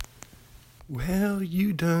Well,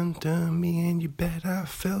 you done me and you bet I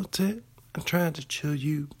felt it. I tried to chill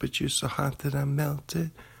you, but you're so hot that I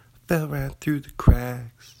melted. Fell right through the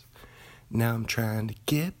cracks. Now I'm trying to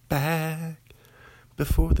get back.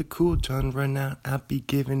 Before the cool done run out, I'll be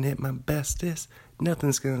giving it my bestest.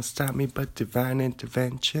 Nothing's gonna stop me but divine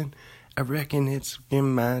intervention. I reckon it's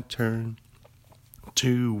been my turn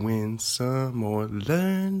to win some or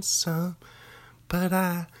learn some, but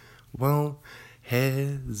I won't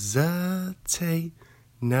hesitate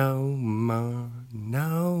no more.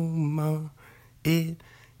 It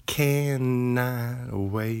cannot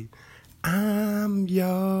wait. I'm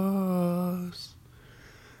yours.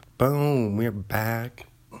 Boom, we're back.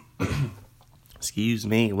 Excuse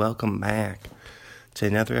me, welcome back to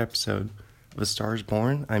another episode of A Star Is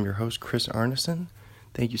Born. I'm your host, Chris Arneson.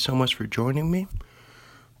 Thank you so much for joining me.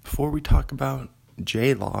 Before we talk about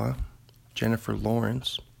J-Law, Jennifer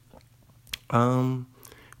Lawrence,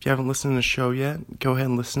 if you haven't listened to the show yet, go ahead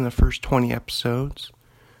and listen to the first 20 episodes.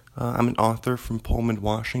 I'm an author from Pullman,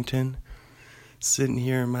 Washington, sitting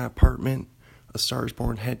here in my apartment, A Star Is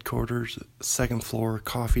Born headquarters, second floor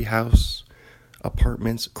coffee house,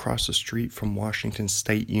 apartments across the street from Washington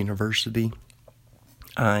State University.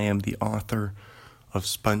 I am the author of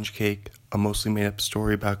Sponge Cake, a mostly made up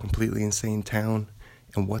story about a completely insane town,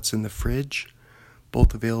 and What's in the Fridge,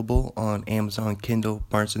 both available on Amazon, Kindle,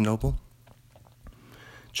 Barnes & Noble.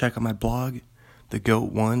 Check out my blog,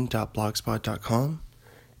 thegoat1.blogspot.com,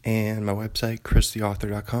 and my website,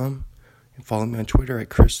 christheauthor.com. And follow me on Twitter at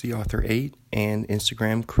christheauthor8 and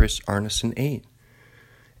Instagram, chrisarneson8.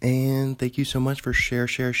 And thank you so much for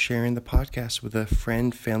sharing the podcast with a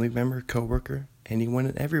friend, family member, coworker, anyone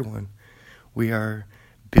and everyone. We are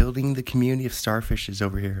building the community of starfishes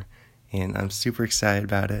over here, and I'm super excited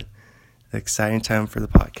about it. Exciting time for the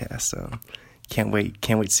podcast, so can't wait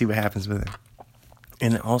to see what happens with it.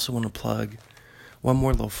 And I also want to plug one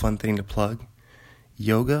more little fun thing to plug: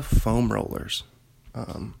 yoga foam rollers.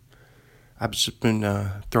 I've just been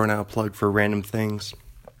throwing out a plug for random things,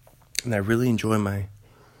 and I really enjoy my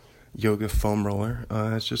yoga foam roller.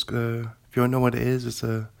 It's just, if you don't know what it is, it's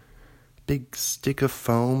a big stick of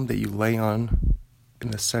foam that you lay on in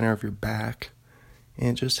the center of your back,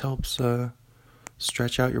 and it just helps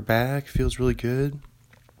stretch out your back. Feels really good.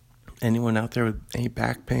 Anyone out there with any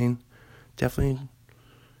back pain, definitely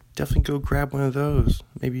go grab one of those.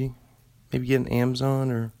 Maybe get an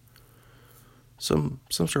Amazon or some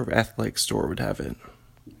sort of athletic store would have it.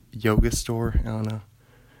 Yoga store, I don't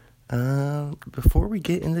know. Before we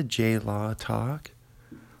get into J-Law talk,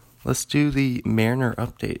 let's do the Mariner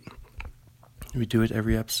update. We do it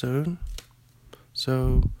every episode.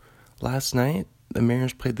 So last night, the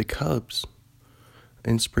Mariners played the Cubs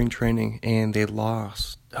in spring training, and they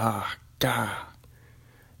lost.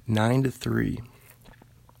 9-3.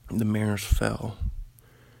 The Mariners fell.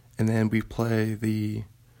 And then we play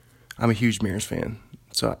I'm a huge Mariners fan,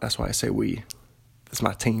 so that's why I say we. That's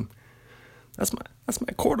my team. That's my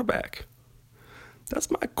quarterback. That's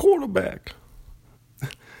my quarterback.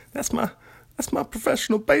 That's my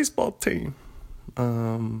professional baseball team.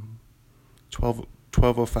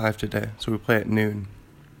 12:05 today, so we play at noon.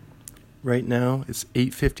 Right now it's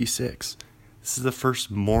 8:56. This is the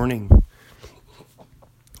first morning.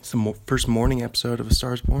 It's the first morning episode of A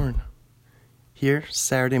Star Is Born. Here,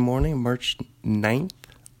 Saturday morning, March 9th,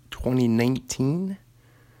 2019.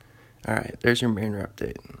 Alright, there's your Mariner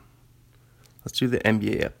update. Let's do the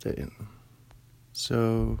NBA update.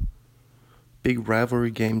 So, big rivalry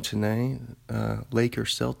game tonight.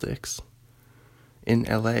 Lakers Celtics in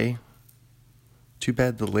LA. Too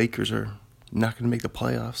bad the Lakers are not going to make the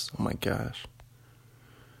playoffs. Oh my gosh.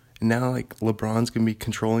 And now, LeBron's going to be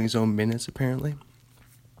controlling his own minutes, apparently.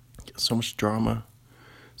 So much drama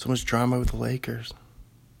with the Lakers.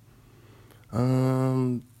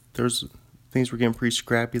 There's things were getting pretty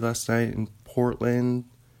scrappy last night in Portland.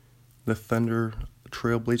 The Thunder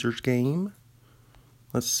Trailblazers game.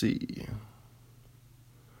 Let's see.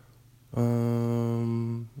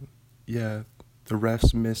 Yeah, the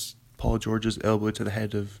refs missed Paul George's elbow to the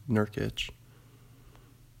head of Nurkic.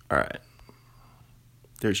 Alright.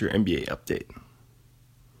 There's your NBA update.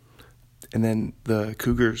 And then the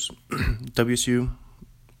Cougars, WSU,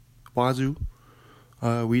 Wazoo,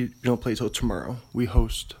 we don't play till tomorrow. We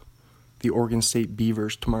host the Oregon State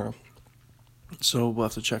Beavers tomorrow. So we'll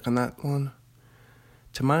have to check on that one.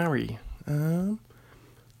 Tamari.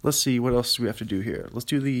 Let's see, what else do we have to do here? Let's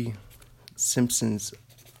do the Simpsons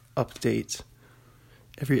update.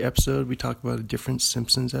 Every episode we talk about a different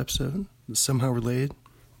Simpsons episode that's somehow related.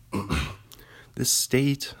 The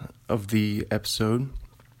state of the episode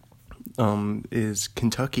is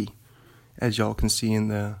Kentucky, as y'all can see in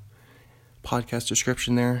the podcast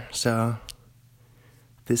description there. So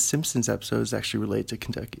this Simpsons episode is actually related to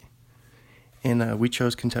Kentucky. And we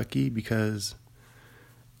chose Kentucky because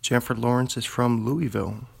Jennifer Lawrence is from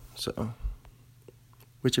Louisville. So,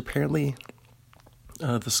 which apparently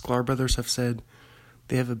the Sklar brothers have said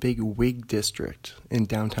they have a big wig district in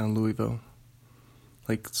downtown Louisville.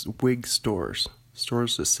 Like wig stores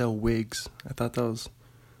that sell wigs. I thought that was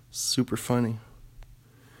super funny.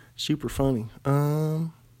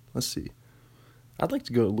 Let's see. I'd like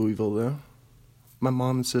to go to Louisville though. My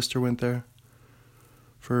mom and sister went there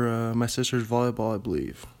for my sister's volleyball, I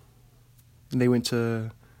believe. And they went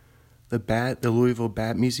to the Louisville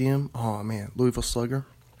Bat Museum. Oh man, Louisville Slugger.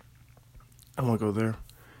 I want to go there.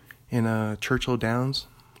 And Churchill Downs,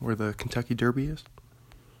 where the Kentucky Derby is.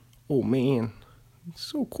 Oh man, it's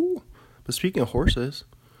so cool. But speaking of horses,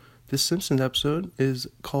 this Simpsons episode is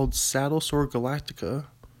called Saddle Sore Galactica,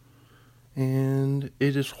 and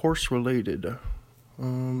it is horse related.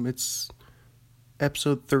 It's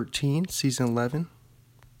episode 13, season 11.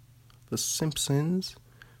 The Simpsons,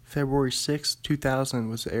 February 6, 2000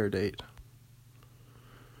 was the air date.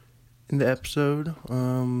 In the episode,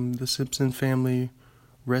 the Simpson family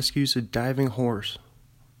rescues a diving horse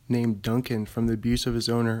named Duncan from the abuse of his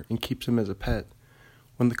owner and keeps him as a pet.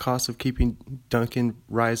 When the cost of keeping Duncan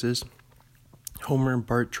rises, Homer and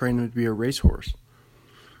Bart train him to be a racehorse.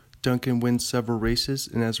 Duncan wins several races,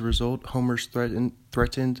 and as a result, Homer's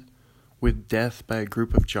threatened with death by a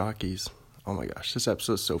group of jockeys. Oh my gosh, this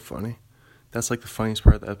episode is so funny. That's like the funniest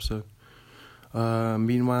part of the episode.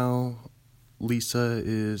 Meanwhile, Lisa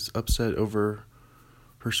is upset over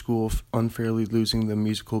her school unfairly losing the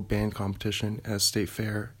musical band competition at State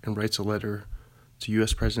Fair and writes a letter to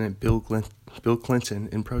U.S. President Bill Clinton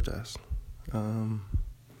in protest.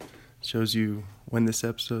 Shows you when this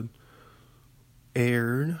episode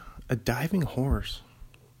aired. A diving horse.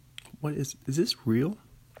 What is this real?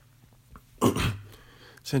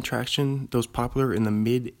 It's an attraction that was popular in the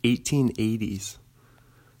mid-1880s.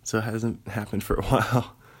 So it hasn't happened for a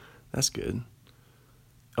while. That's good.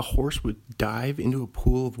 A horse would dive into a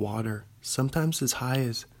pool of water, sometimes as high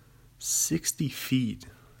as 60 feet.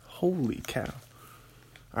 Holy cow.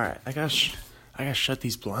 Alright, I gotta shut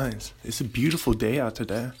these blinds. It's a beautiful day out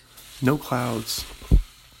today. No clouds,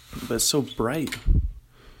 but it's so bright.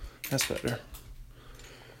 That's better.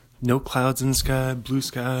 No clouds in the sky, blue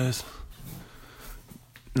skies.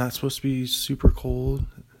 Not supposed to be super cold.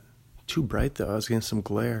 Too bright though, I was getting some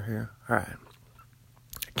glare here. Alright.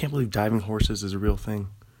 I can't believe diving horses is a real thing.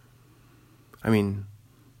 I mean,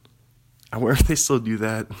 I wonder if they still do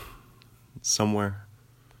that somewhere.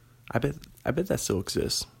 I bet that still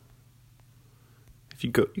exists. If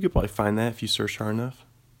you go, you could probably find that if you search hard enough.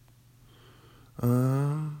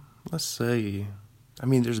 Let's see. I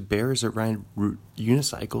mean, there's bears that ride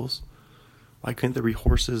unicycles. Why couldn't there be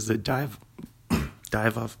horses that dive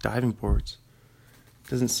off diving boards?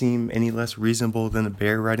 Doesn't seem any less reasonable than a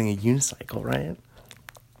bear riding a unicycle, right?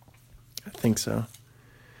 I think so.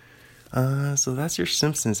 So that's your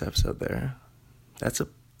Simpsons episode there. That's a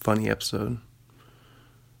funny episode.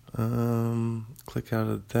 Click out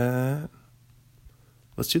of that.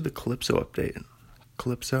 Let's do the Calypso update.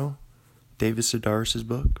 Calypso, David Sedaris'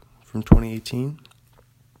 book from 2018.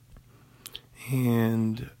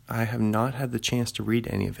 And I have not had the chance to read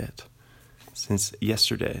any of it since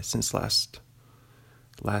yesterday, since last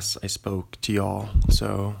I spoke to y'all.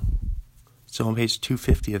 So, still on page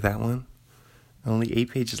 250 of that one. Only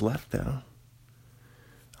 8 pages left though.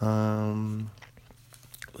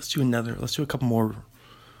 Let's do a couple more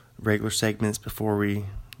regular segments before we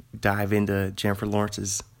dive into Jennifer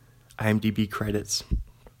Lawrence's IMDb credits.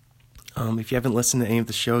 If you haven't listened to any of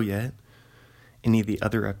the show yet, any of the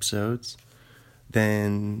other episodes,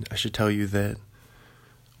 then I should tell you that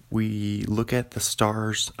we look at the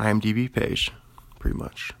stars' IMDb page, pretty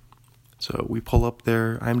much. So we pull up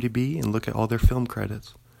their IMDb and look at all their film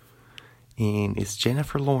credits. And it's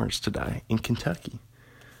Jennifer Lawrence today in Kentucky.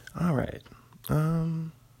 All right.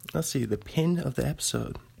 Let's see, the pin of the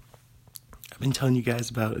episode. I've been telling you guys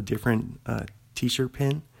about a different t-shirt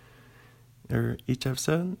pin or each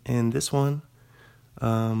episode, and this one,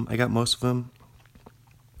 I got most of them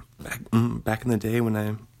back in the day when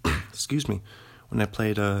I, when I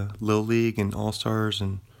played Little League and All-Stars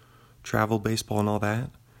and travel baseball and all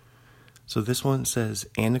that. So this one says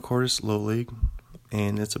Anacortes Little League,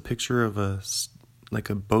 and it's a picture of a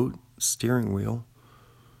boat steering wheel,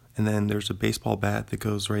 and then there's a baseball bat that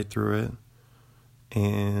goes right through it,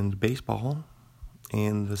 and baseball,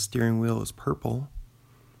 and the steering wheel is purple.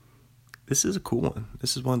 This is a cool one.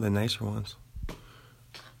 This is one of the nicer ones.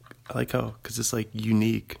 I like how, because it's like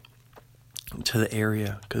unique. to the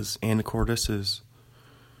area because Anacortes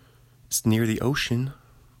it's near the ocean.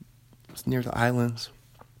 It's near the islands.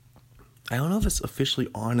 I don't know if it's officially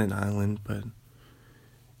on an island, but it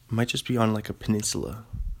might just be on like a peninsula.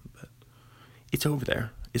 But it's over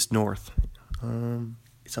there. It's north.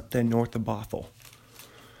 It's up there north of Bothell.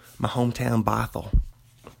 My hometown, Bothell.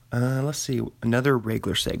 Let's see. Another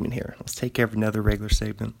regular segment here. Let's take care of another regular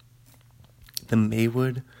segment. The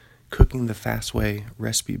Maywood Cooking the Fast Way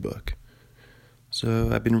recipe book.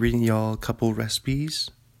 So I've been reading y'all a couple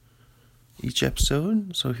recipes each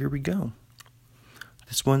episode. So here we go.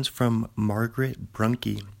 This one's from Margaret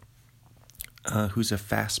Brunke, who's a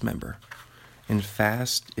FAST member. And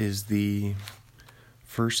FAST is the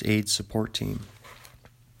first aid support team.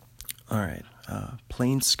 All right.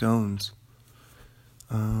 Plain scones.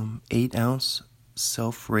 8 ounce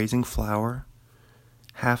self-raising flour,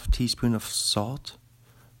 half teaspoon of salt,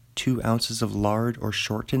 2 ounces of lard or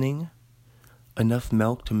shortening, enough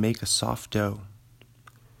milk to make a soft dough.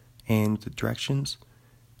 And the directions: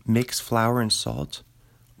 mix flour and salt,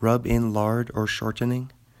 rub in lard or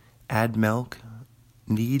shortening, add milk,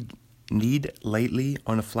 knead lightly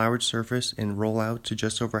on a floured surface and roll out to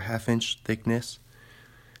just over 1/2 inch thickness,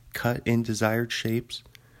 cut in desired shapes,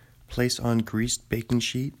 place on greased baking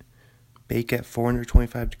sheet, bake at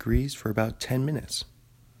 425 degrees for about 10 minutes.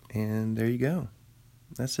 And there you go.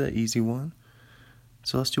 That's an easy one.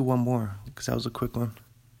 So let's do one more, because that was a quick one.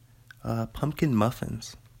 Pumpkin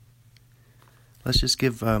muffins. Let's just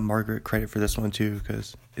give Margaret credit for this one too,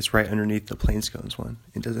 because it's right underneath the plain scones one.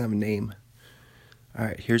 It doesn't have a name. All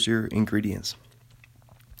right, here's your ingredients.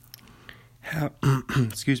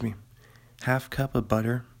 Excuse me. 1/2 cup of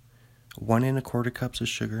butter, 1 1/4 cups of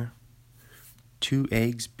sugar, 2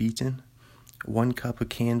 eggs beaten, 1 cup of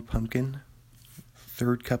canned pumpkin,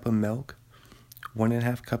 1/3 cup of milk, 1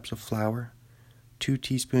 1/2 cups of flour, 2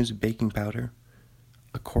 teaspoons of baking powder,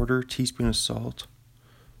 1/4 teaspoon of salt,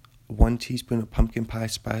 1 teaspoon of pumpkin pie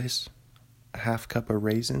spice, 1/2 cup of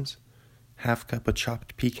raisins, 1/2 cup of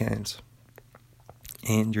chopped pecans.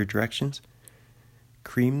 And your directions: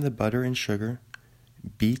 cream the butter and sugar,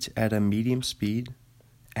 beat at a medium speed,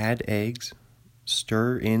 add eggs,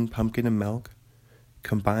 stir in pumpkin and milk,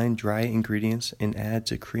 combine dry ingredients and add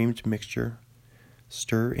to creamed mixture,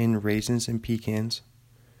 stir in raisins and pecans,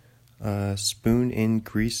 spoon in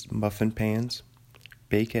greased muffin pans,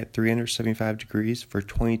 bake at 375 degrees for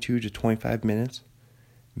 22 to 25 minutes,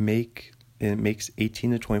 it makes 18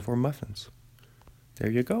 to 24 muffins. There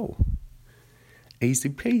you go. Easy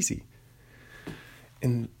peasy.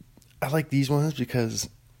 And I like these ones because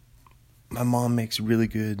my mom makes really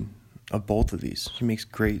good of both of these. She makes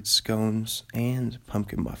great scones and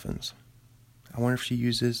pumpkin muffins. I wonder if she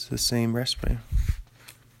uses the same recipe.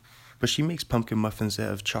 But she makes pumpkin muffins that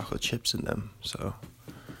have chocolate chips in them. So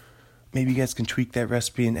maybe you guys can tweak that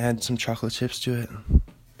recipe and add some chocolate chips to it.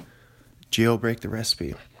 Jailbreak the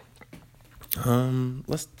recipe.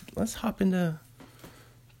 Let's hop into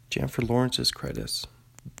Jennifer Lawrence's credits.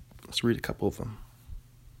 Let's read a couple of them.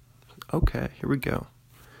 Okay, here we go.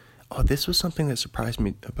 Oh, this was something that surprised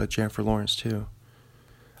me about Jennifer Lawrence, too.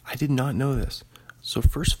 I did not know this. So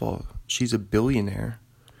first of all, she's a billionaire.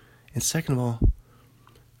 And second of all,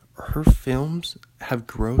 her films have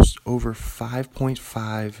grossed over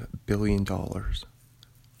 $5.5 billion.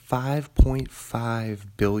 $5.5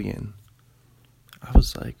 billion. I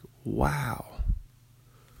was like, wow.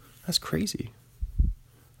 That's crazy.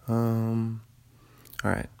 All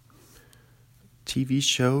right. TV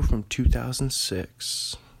show from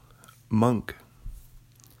 2006. Monk.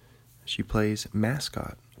 She plays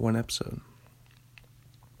mascot, 1 episode.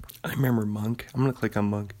 I remember Monk. I'm going to click on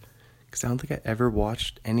Monk because I don't think I ever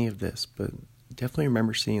watched any of this, but definitely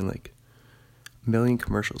remember seeing like a million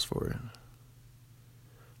commercials for it.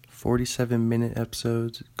 47-minute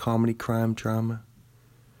episodes, comedy, crime, drama.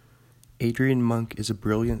 Adrian Monk is a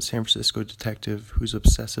brilliant San Francisco detective whose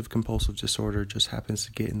obsessive-compulsive disorder just happens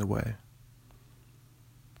to get in the way.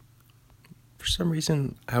 For some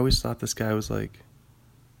reason, I always thought this guy was like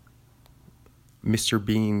Mr.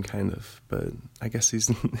 Bean, kind of, but I guess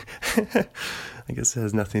he's I guess it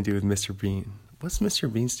has nothing to do with Mr. Bean. What's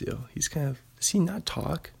Mr. Bean's deal? He's kind of, does he not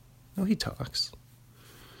talk? No, he talks.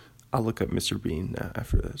 I'll look up Mr. Bean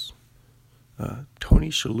after this.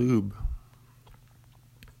 Tony Shalhoub.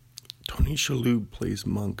 Tony Shalhoub plays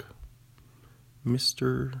Monk.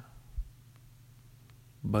 Mr.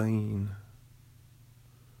 Bean.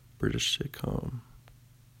 British sitcom.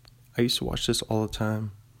 I used to watch this all the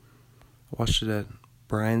time. I watched it at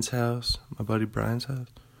Brian's house, my buddy Brian's house.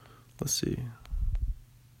 Let's see.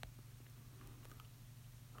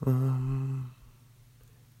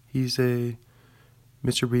 He's a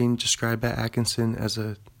Mr. Bean described Pat Atkinson as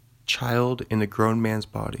a child in a grown man's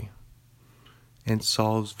body and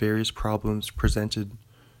solves various problems presented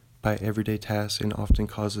by everyday tasks and often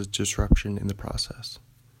causes disruption in the process.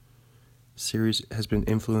 The series has been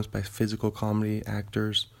influenced by physical comedy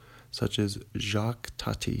actors such as Jacques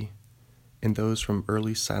Tati and those from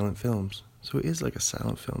early silent films. So it is like a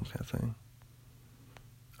silent film kind of thing.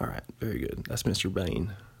 Alright, very good. That's Mr.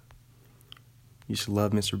 Bean. Used to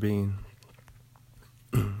love Mr. Bean.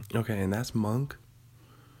 Okay, and that's Monk.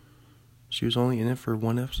 She was only in it for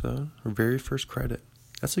one episode. Her very first credit.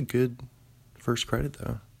 That's a good first credit,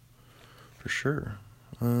 though. For sure.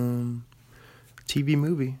 TV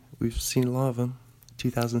movie. We've seen a lot of them.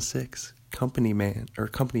 2006. Company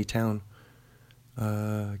Town.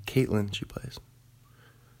 Caitlin, she plays.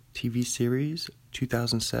 TV series.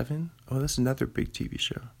 2007. Oh, that's another big TV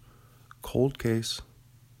show. Cold Case.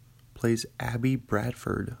 Plays Abby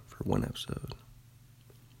Bradford for one episode.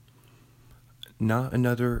 Not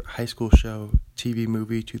Another High School Show, TV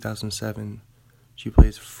movie, 2007. She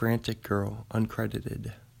plays Frantic Girl,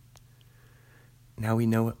 uncredited. Now we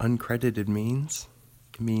know what uncredited means.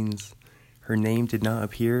 It means her name did not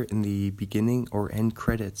appear in the beginning or end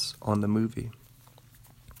credits on the movie.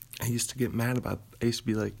 I used to get mad about it. I used to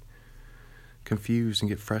be like confused and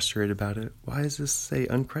get frustrated about it. Why does this say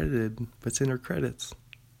uncredited but it's in her credits?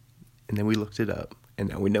 And then we looked it up, and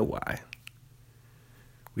now we know why.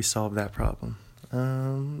 We solved that problem.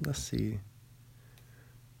 Let's see.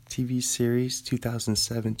 TV series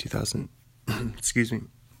 2007, 2007,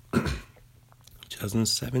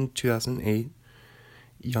 2008.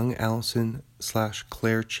 Young Allison /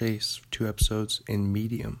 Claire Chase, 2 episodes in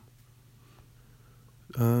Medium.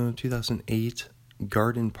 2008,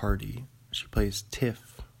 Garden Party. She plays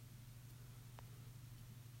Tiff.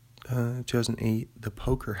 2008, The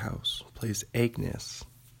Poker House. Plays Agnes.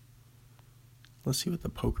 Let's see what The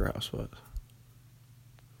Poker House was.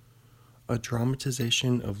 A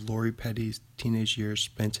dramatization of Lori Petty's teenage years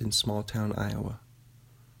spent in small town Iowa.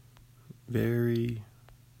 Very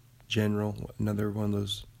general. Another one of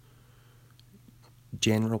those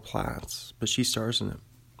general plots. But she stars in it.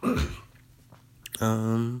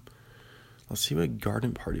 Let's see what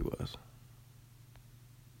Garden Party was.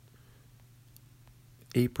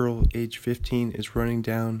 April, age 15, is running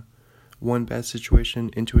down one bad situation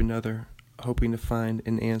into another, hoping to find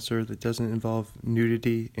an answer that doesn't involve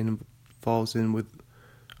nudity and falls in with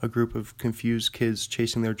a group of confused kids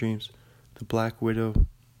chasing their dreams. The Black Widow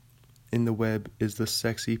in the web is the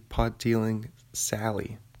sexy, pot-dealing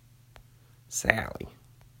Sally. Sally.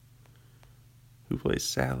 Who plays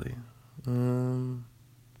Sally?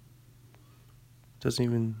 Doesn't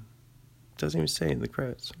even say in the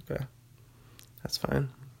credits. Okay. That's fine.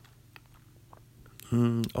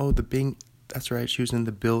 That's right, she was in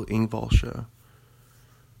the Bill Engvall Show.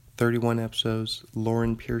 31 episodes,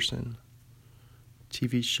 Lauren Pearson.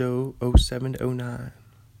 TV show 07 to 09.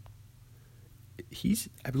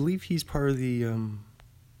 I believe he's part of the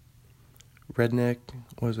redneck,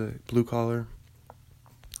 blue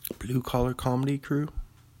collar comedy crew.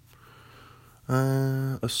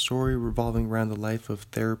 A story revolving around the life of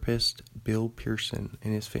therapist Bill Pearson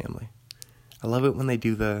and his family. I love it when they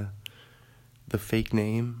do the fake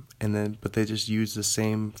name but they just use the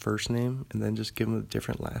same first name and then just give him a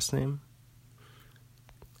different last name.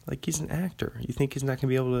 Like, he's an actor. You think he's not gonna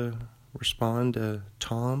be able to respond to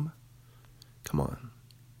Tom? Come on,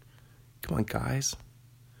 guys.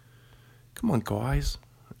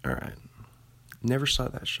 All right. Never saw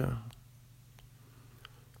that show.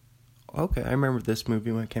 Okay, I remember this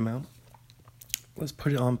movie when it came out. Let's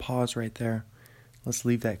put it on pause right there. Let's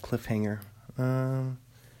leave that cliffhanger. I'll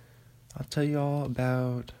tell you all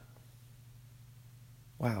about...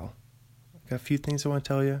 Wow. I've got a few things I want to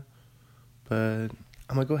tell you. But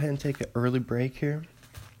I'm going to go ahead and take an early break here.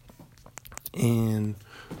 And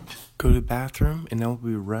go to the bathroom. And then we'll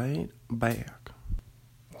be right back.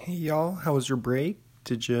 Hey, y'all. How was your break?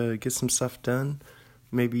 Did you get some stuff done?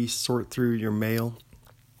 Maybe sort through your mail.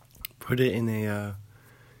 Put it in a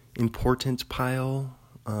important pile.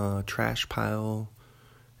 Trash pile.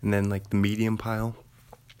 And then like the medium pile.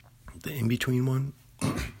 The in-between one.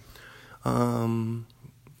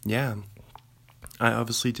 Yeah. I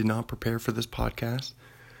obviously did not prepare for this podcast.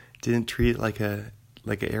 Didn't treat it like an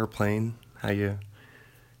airplane. How you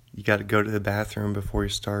got to go to the bathroom before you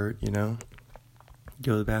start, you know?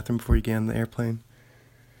 Go to the bathroom before you get on the airplane.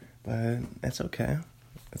 But that's okay.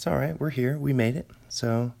 That's all right. We're here. We made it.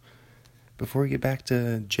 So before we get back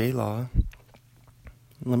to J-Law,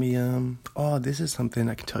 let me, this is something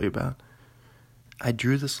I can tell you about. I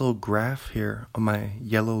drew this little graph here on my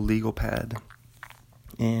yellow legal pad,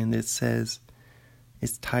 and it says,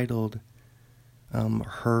 It's titled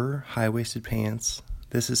Her High-Waisted Pants.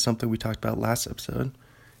 This is something we talked about last episode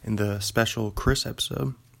in the special Chris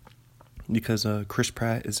episode, because Chris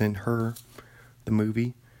Pratt is in Her, the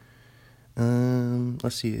movie.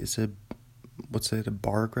 Let's see, a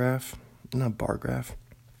bar graph? Not bar graph.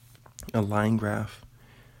 A line graph.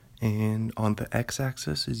 And on the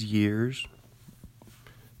x-axis is years,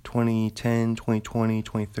 2010, 2020,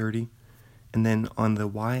 2030. And then on the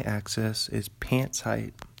y-axis is pants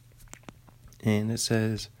height. And it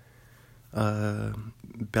says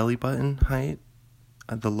belly button height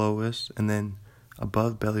at the lowest, and then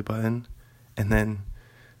above belly button, and then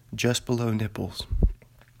just below nipples.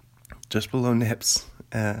 Just below nips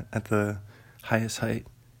at the highest height.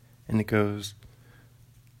 And it goes,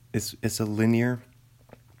 it's a linear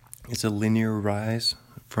rise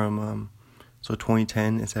from, so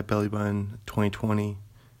 2010 it's at belly button, 2020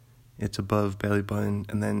 it's above belly button,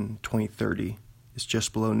 and then 2030 it's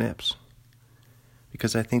just below nips.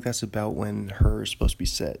 Because I think that's about when Her is supposed to be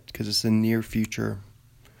set, because it's a near future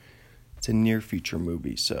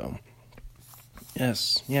movie. So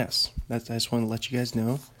yes, I just want to let you guys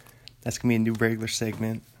know that's gonna be a new regular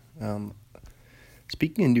segment.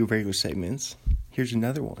 Speaking of new regular segments, here's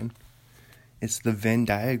another one. It's the Venn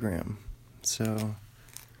diagram. So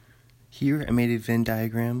here I made a Venn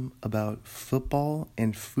diagram about football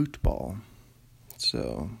and football.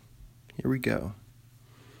 So here we go.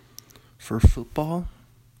 For football,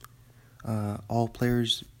 all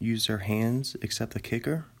players use their hands except the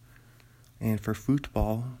kicker. And for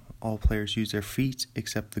football, all players use their feet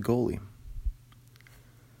except the goalie.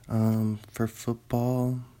 For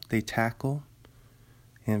football, they tackle.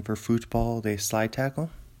 And for football, they slide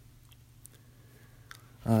tackle.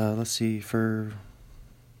 Let's see,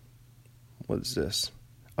 what is this?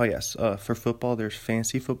 Oh yes, for football there's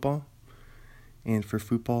fancy football, and for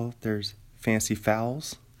football there's fancy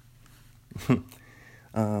fouls.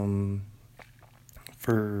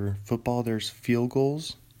 For football there's field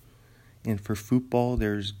goals, and for football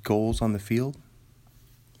there's goals on the field.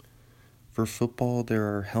 For football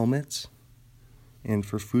there are helmets, and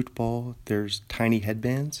for football there's tiny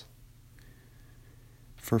headbands.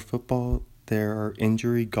 For football there are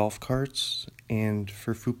injury golf carts, and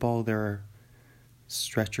for football there are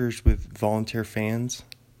stretchers with volunteer fans.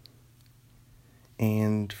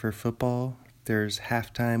 And for football there's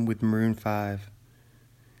halftime with Maroon 5.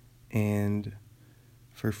 And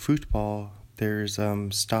for football there's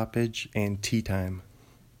stoppage and tea time.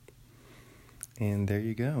 And there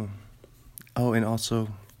you go. Oh, and also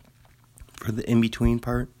for the in-between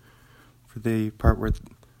part, for the part where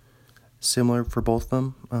similar for both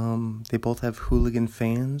of them, they both have hooligan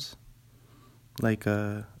fans, like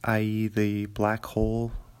i.e. the Black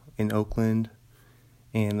Hole in Oakland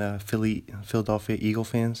and Philadelphia Eagle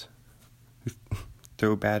fans who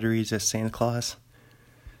throw batteries at Santa Claus.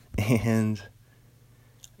 And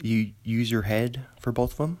you use your head for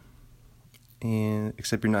both of them, and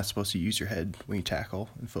except you're not supposed to use your head when you tackle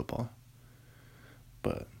in football,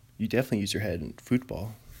 but you definitely use your head in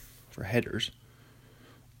football for headers.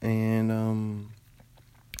 And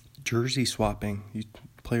jersey swapping.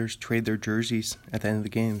 Players trade their jerseys at the end of the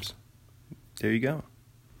games. There you go.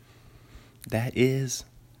 That is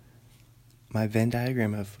my Venn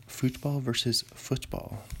diagram of football versus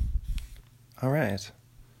football. All right.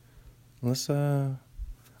 Let's oh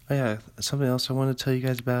yeah, something else I want to tell you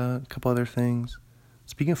guys about. A couple other things.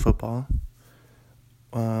 Speaking of football,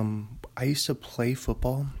 I used to play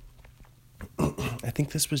football. I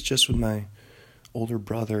think this was just with my older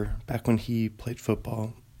brother back when he played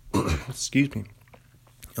football. Excuse me.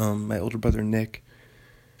 My older brother Nick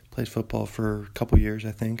played football for a couple years,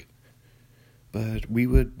 I think. But we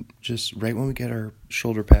would just, right when we get our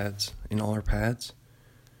shoulder pads and all our pads,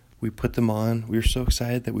 we put them on. We were so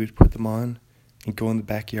excited that we'd put them on and go in the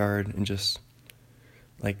backyard and just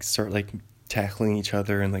start tackling each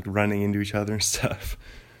other and running into each other and stuff.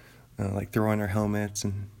 Throwing our helmets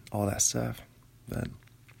and all that stuff. But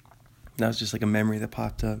that was just a memory that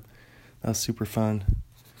popped up. That was super fun.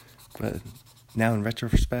 But now in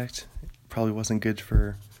retrospect, it probably wasn't good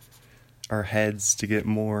for our heads to get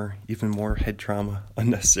even more head trauma,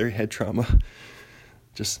 unnecessary head trauma,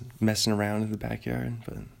 just messing around in the backyard.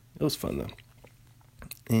 But it was fun though.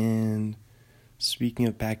 And speaking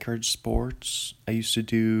of backyard sports, I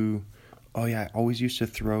always used to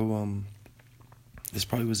throw, this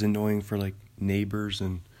probably was annoying for neighbors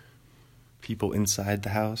and people inside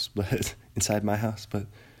my house, but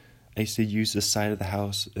I used to use the side of the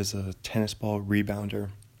house as a tennis ball rebounder,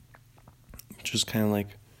 which was kind of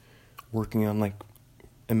working on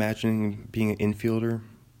imagining being an infielder,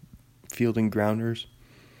 fielding grounders,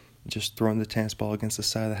 just throwing the tennis ball against the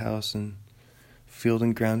side of the house and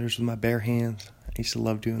fielding grounders with my bare hands. I used to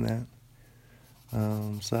love doing that.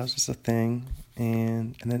 So that was just a thing.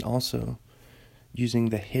 And then also using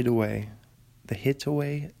the Hitaway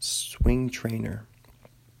swing trainer.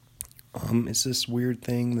 It's this weird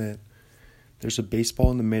thing that there's a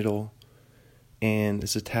baseball in the middle and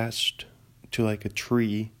it's attached to like a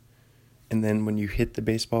tree, and then when you hit the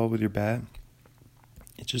baseball with your bat,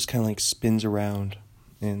 it just kind of like spins around,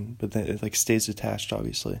 but then it like stays attached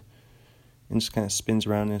obviously, and just kind of spins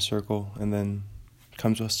around in a circle and then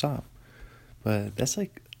comes to a stop. But that's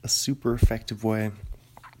like a super effective way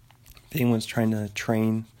if anyone's trying to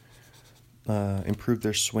train, improve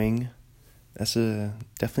their swing. That's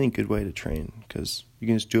definitely a good way to train, because you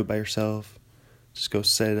can just do it by yourself. Just go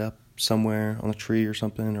set it up somewhere on a tree or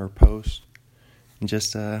something, or a post, and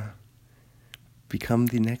just become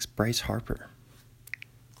the next Bryce Harper.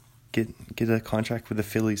 Get a contract with the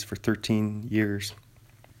Phillies for 13 years.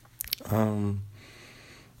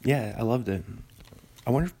 Yeah, I loved it.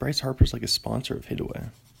 I wonder if Bryce Harper's like a sponsor of Hitaway.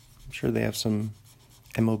 I'm sure they have some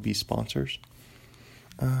MLB sponsors.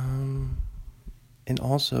 And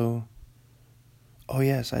also, oh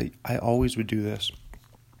yes, I always would do this.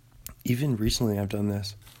 Even recently I've done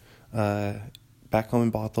this. Back home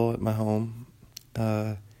in Bothell at my home,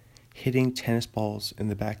 hitting tennis balls in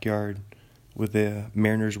the backyard with a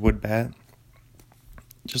Mariners wood bat.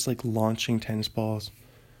 Just like launching tennis balls,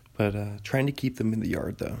 but trying to keep them in the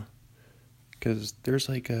yard though. Because there's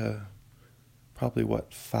like a probably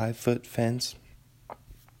 5-foot fence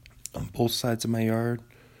on both sides of my yard,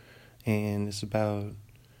 and it's about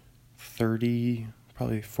 30,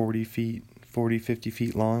 probably 40 feet, 50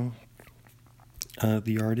 feet long.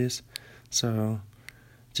 The yard is. So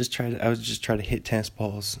I would just try to hit tennis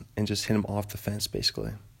balls and just hit them off the fence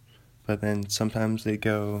basically. But then sometimes they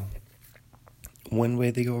go one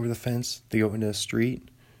way, they go over the fence, they go into the street,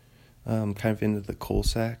 kind of into the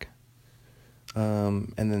cul-de-sac.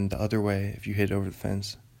 And then the other way, if you hit over the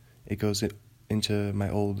fence, it goes into my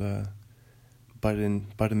old Bud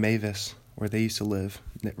and Mavis, where they used to live,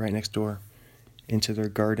 right next door, into their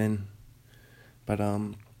garden. But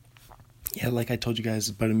yeah, like I told you guys,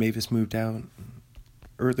 Bud and Mavis moved out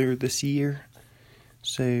earlier this year.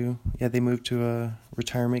 So yeah, they moved to a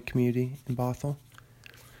retirement community in Bothell.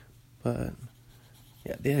 But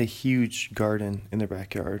yeah, they had a huge garden in their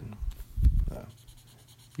backyard.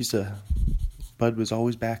 Bud was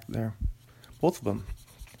always back there. Both of them.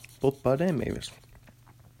 Both Bud and Mavis.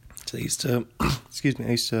 So they used to, I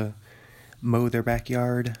used to mow their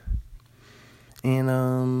backyard.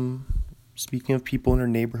 And speaking of people in our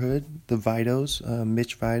neighborhood, the Vitos,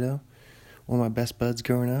 Mitch Vito, one of my best buds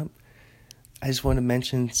growing up, I just want to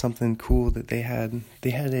mention something cool that they had. They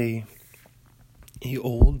had a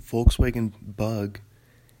old Volkswagen Bug,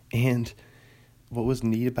 and what was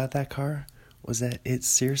neat about that car was that it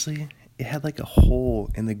had like a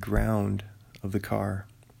hole in the ground of the car.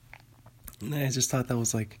 And I just thought that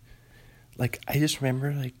was like I just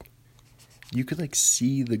remember like you could like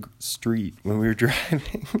see the street when we were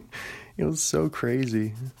driving. It was so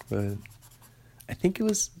crazy. But I think it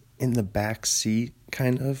was in the back seat,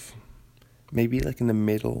 kind of, maybe like in the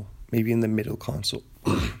middle console.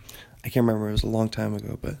 I can't remember, it was a long time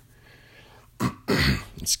ago, but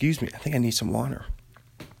excuse me, I think I need some water.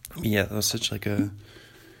 Yeah, that was such like a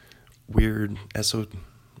weird,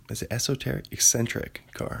 esoteric, eccentric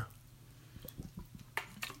car.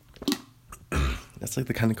 That's like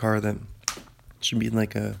the kind of car that should be in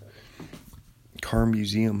like a car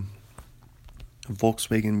museum, a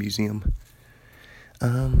Volkswagen museum.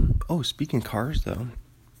 Speaking of cars though,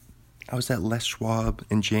 I was at Les Schwab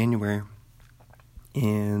in January,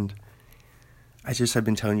 and I just have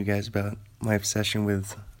been telling you guys about my obsession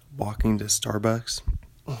with walking to Starbucks.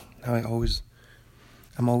 Now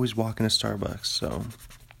I'm always walking to Starbucks. So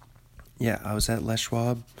yeah, I was at Les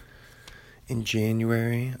Schwab in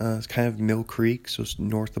January. It's kind of Mill Creek, so it's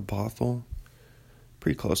north of Bothell,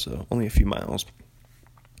 pretty close though, only a few miles.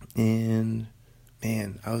 And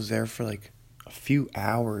man, I was there for like a few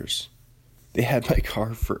hours. They had my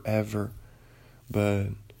car forever, but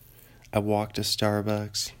I walked to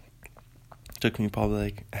Starbucks. It took me probably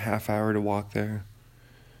like a half hour to walk there,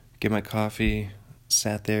 get my coffee,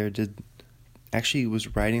 sat there,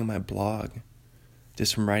 was writing my blog. Did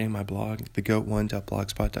some writing on my blog,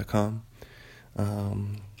 thegoat1.blogspot.com.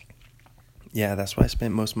 Yeah, that's what I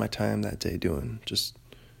spent most of my time that day doing, just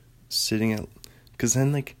sitting because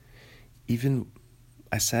then like, even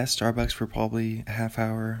I sat at Starbucks for probably a half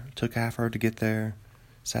hour, took a half hour to get there,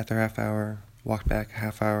 sat there a half hour, walked back a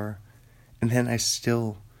half hour, and then I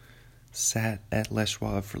still sat at Les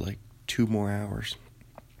Schwab for like 2 more hours.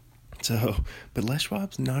 So, but Les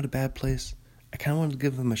Schwab's not a bad place. I kind of wanted to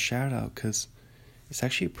give them a shout out because it's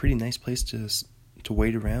actually a pretty nice place to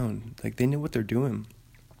wait around. Like, they know what they're doing.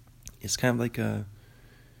 It's kind of like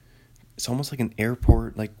it's almost like an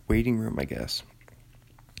airport, like, waiting room, I guess.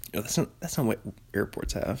 That's not what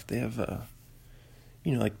airports have. They have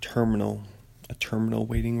like a terminal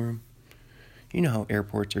waiting room. You know how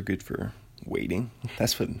airports are good for waiting.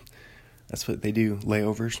 That's what they do,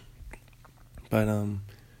 layovers. But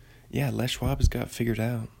Les Schwab has got figured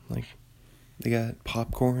out. Like, they got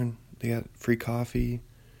popcorn, they got free coffee,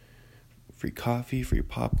 free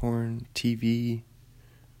popcorn, TV,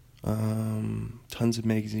 tons of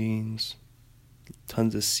magazines,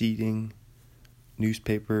 tons of seating,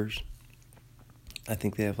 newspapers. I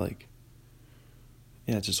think they have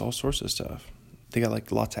just all sorts of stuff. They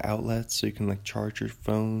got lots of outlets so you can charge your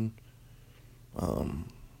phone.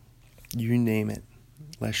 You name it,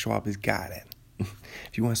 Les Schwab has got it.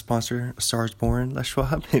 If you want to sponsor A Star Is Born, Les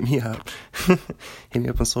Schwab, hit me up. Hit me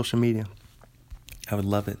up on social media. I would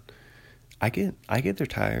love it. I get their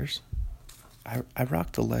tires. I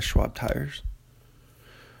rock the Les Schwab tires.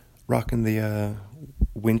 Rocking the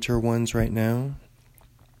winter ones right now.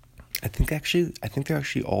 I think they're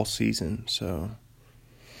actually all season. So,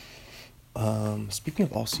 speaking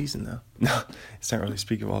of all season though, no, it's not really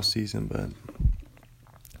speaking of all season, but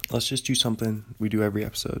let's just do something we do every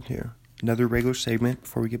episode here. Another regular segment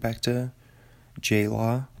before we get back to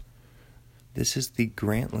J-Law. This is the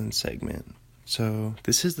Grantland segment. So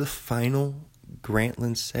this is the final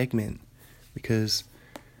Grantland segment because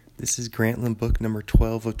this is Grantland book number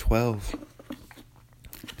 12 of 12.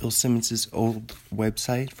 Bill Simmons' old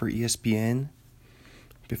website for ESPN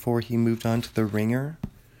before he moved on to The Ringer.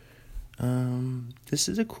 This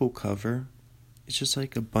is a cool cover. It's just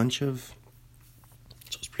pretty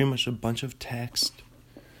much a bunch of text,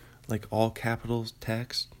 all capitals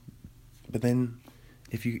text. But then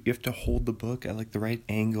if you have to hold the book at the right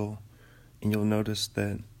angle, and you'll notice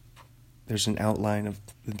that there's an outline of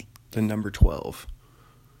the number 12.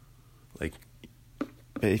 But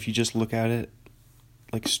if you just look at it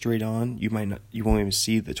straight on, you won't even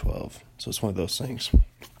see the 12. So it's one of those things.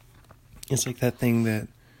 It's like that thing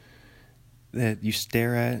that you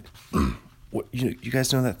stare at. You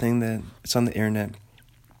guys know that thing that it's on the internet.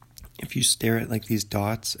 If you stare at these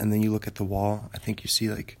dots and then you look at the wall, I think you see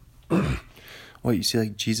you see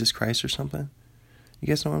Jesus Christ or something. You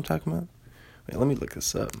guys know what I'm talking about? Wait, let me look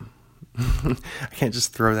this up. I can't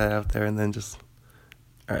just throw that out there and then just,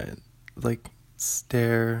 alright,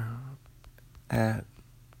 stare at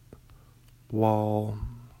wall.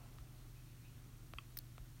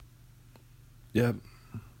 Yep.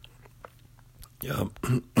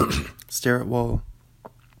 Stare at wall.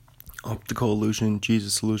 Optical illusion,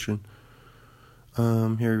 Jesus illusion.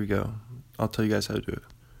 Here we go. I'll tell you guys how to do it.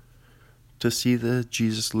 To see the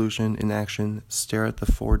Jesus illusion in action, stare at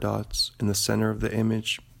the 4 dots in the center of the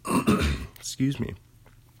image. Excuse me.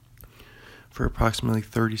 For approximately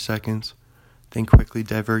 30 seconds, then quickly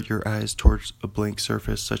divert your eyes towards a blank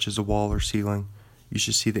surface such as a wall or ceiling. You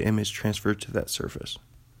should see the image transferred to that surface.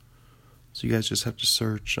 So you guys just have to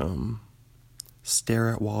search stare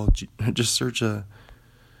at wall. Just search a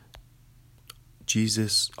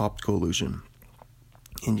Jesus optical illusion,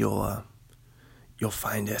 and you'll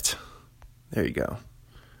find it. There you go.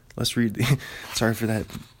 Let's read sorry for that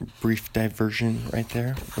brief diversion right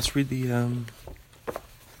there. Let's read here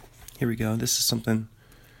we go. This is something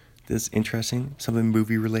that's interesting, something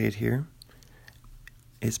movie related here.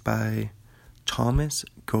 It's by Thomas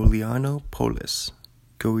Golianopoulos.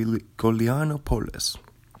 Golianopoulos.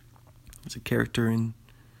 It's a character in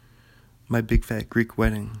My Big Fat Greek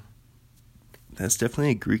Wedding. That's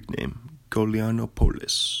definitely a Greek name.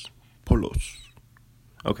 Golianopoulos.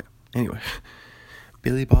 Okay, anyway.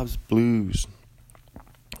 Billy Bob's Blues.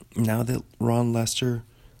 Now that Ron Lester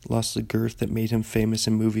lost the girth that made him famous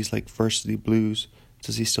in movies like Varsity Blues,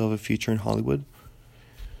 does he still have a future in Hollywood?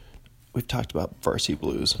 We've talked about Varsity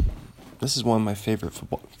Blues. This is one of my favorite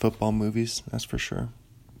football movies, that's for sure.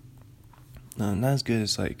 Not as good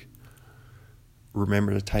as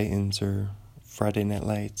Remember the Titans or Friday Night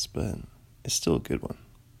Lights, but it's still a good one.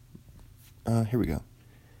 Here we go.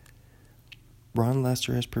 Ron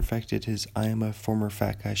Lester has perfected his I am a former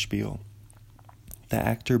fat guy spiel. The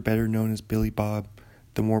actor better known as Billy Bob,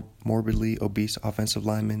 the more morbidly obese offensive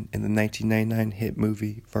lineman in the 1999 hit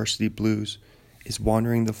movie Varsity Blues, is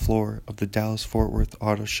wandering the floor of the Dallas-Fort Worth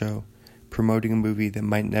Auto Show, promoting a movie that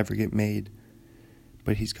might never get made.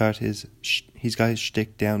 But he's got his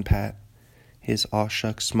shtick down pat. His aw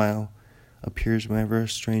shucks smile appears whenever a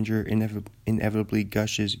stranger inevitably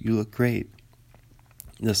gushes, "You look great."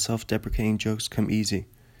 The self-deprecating jokes come easy,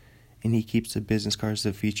 and he keeps the business cards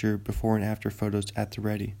that feature before and after photos at the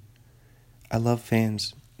ready. I love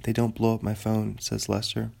fans. They don't blow up my phone, says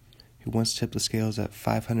Lester, who once tipped the scales at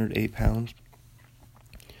 508 pounds.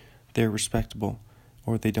 They're respectable,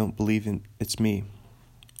 or they don't believe it's me.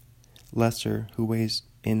 Lester, who weighs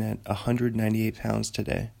in at 198 pounds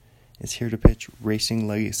today, is here to pitch Racing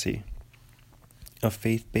Legacy, a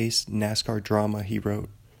faith-based NASCAR drama he wrote.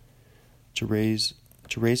 To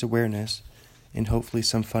raise awareness and hopefully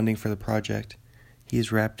some funding for the project, he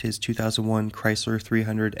has wrapped his 2001 Chrysler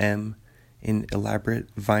 300M in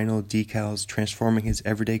elaborate vinyl decals, transforming his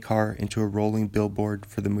everyday car into a rolling billboard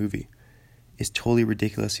for the movie. It's totally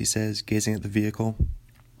ridiculous, he says, gazing at the vehicle.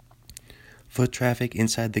 Foot traffic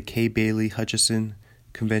inside the Kay Bailey Hutchison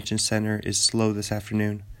Convention Center is slow this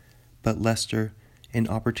afternoon, but Lester, an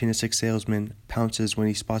opportunistic salesman, pounces when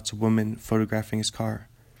he spots a woman photographing his car.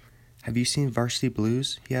 "Have you seen Varsity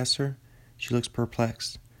Blues?" he asks her. She looks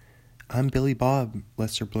perplexed. "I'm Billy Bob,"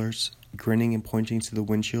 Lester blurts, grinning and pointing to the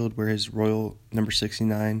windshield where his Royal number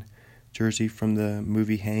 69 jersey from the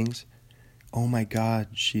movie hangs. "Oh my God,"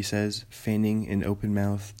 she says, feigning an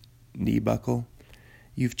open-mouthed knee buckle.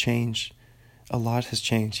 "You've changed. A lot has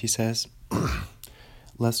changed," he says.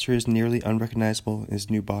 Lester is nearly unrecognizable in his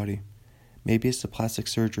new body. Maybe it's the plastic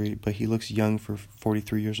surgery, but he looks young for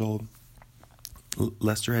 43 years old.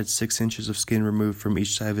 Lester had 6 inches of skin removed from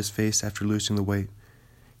each side of his face after losing the weight.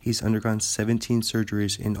 He's undergone 17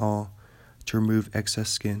 surgeries in all to remove excess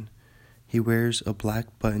skin. He wears a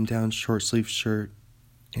black button-down short-sleeved shirt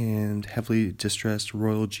and heavily distressed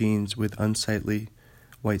royal jeans with unsightly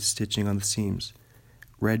white stitching on the seams.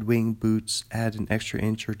 Red Wing boots add an extra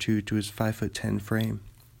inch or two to his 5'10" frame.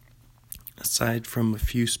 Aside from a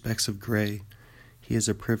few specks of gray, he has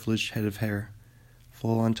a privileged head of hair,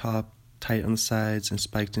 full on top, tight on the sides, and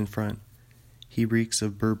spiked in front. He reeks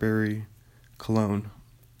of Burberry cologne.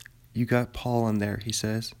 "You got Paul on there," he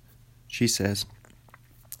says. She says,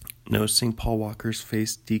 noticing Paul Walker's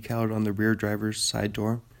face decaled on the rear driver's side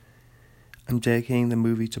door. "I'm dedicating the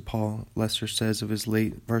movie to Paul," Lester says of his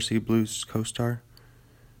late Varsity Blues co-star.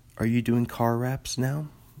 "Are you doing car raps now?"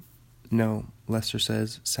 "No," Lester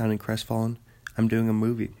says, sounding crestfallen. "I'm doing a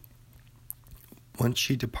movie." Once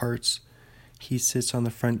she departs, he sits on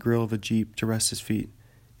the front grille of a Jeep to rest his feet.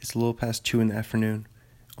 It's a little past 2 in the afternoon.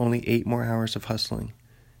 Only 8 more hours of hustling.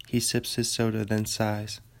 He sips his soda, then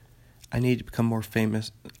sighs. I need to become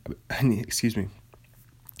famous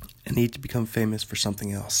for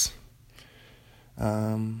something else.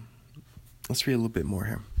 Let's read a little bit more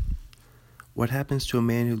here. What happens to a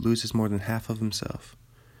man who loses more than half of himself?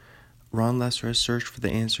 Ron Lester has searched for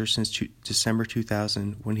the answer since December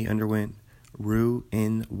 2000, when he underwent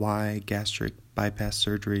Roux-en-Y gastric bypass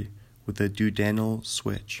surgery with a duodenal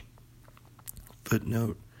switch.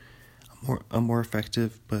 Footnote: a more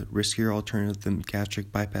effective but riskier alternative than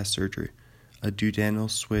gastric bypass surgery. A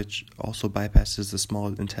duodenal switch also bypasses the small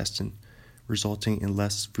intestine, resulting in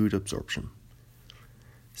less food absorption.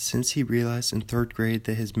 Since he realized in 3rd grade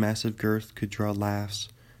that his massive girth could draw laughs,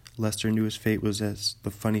 Lester knew his fate was as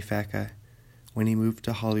the funny fat guy. When he moved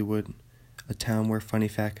to Hollywood, a town where funny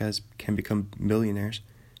fat guys can become millionaires,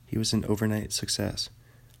 he was an overnight success.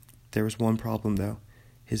 There was one problem, though.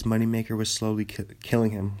 His moneymaker was slowly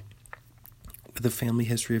killing him. With a family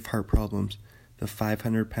history of heart problems, the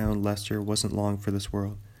 500-pound Lester wasn't long for this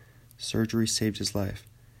world. Surgery saved his life.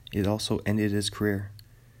 It also ended his career.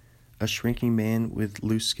 A shrinking man with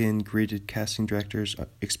loose skin greeted casting directors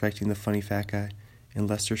expecting the funny fat guy, and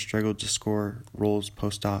Lester struggled to score roles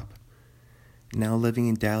post-op. Now living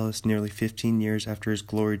in Dallas nearly 15 years after his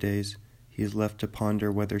glory days, he is left to ponder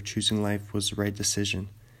whether choosing life was the right decision.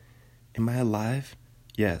 Am I alive?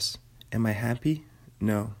 Yes. Am I happy?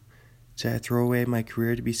 No. Did I throw away my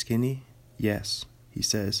career to be skinny? Yes, he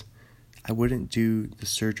says. I wouldn't do the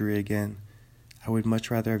surgery again. I would much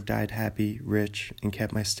rather have died happy, rich, and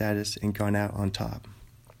kept my status and gone out on top.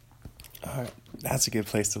 That's a good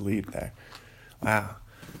place to leave there. Wow.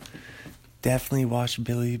 Definitely watch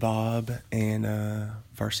Billy Bob and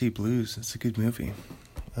Varsity Blues. It's a good movie.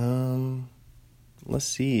 Let's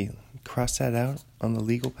see. Cross that out on the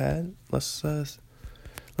legal pad. Let's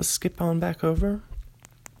skip on back over.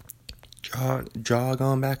 Jog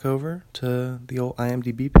on back over to the old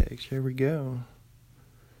IMDb page. Here we go.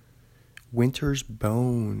 Winter's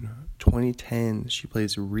Bone, 2010. She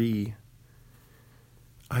plays Ree.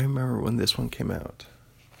 I remember when this one came out.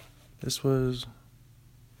 But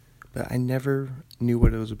I never knew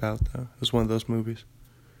what it was about, though. It was one of those movies.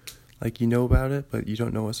 Like, you know about it, but you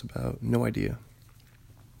don't know what it's about. No idea.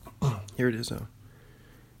 Here it is, though.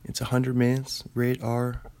 It's 100 minutes, rated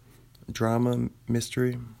R, drama,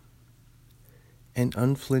 mystery. An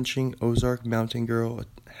unflinching Ozark mountain girl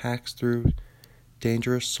hacks through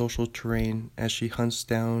dangerous social terrain as she hunts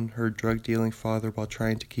down her drug-dealing father while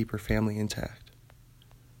trying to keep her family intact.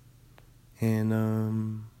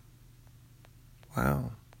 And,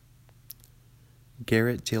 wow.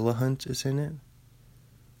 Garrett Dillahunt is in it.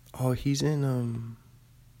 Oh, he's in,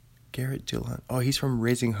 Garrett Dillahunt. Oh, he's from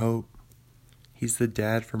Raising Hope. He's the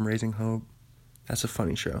dad from Raising Hope. That's a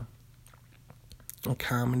funny show. A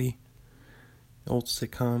comedy. Old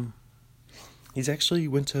sitcom. He's actually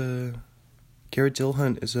Garrett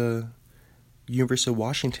Dillahunt is a University of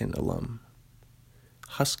Washington alum.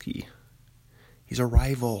 Husky. He's a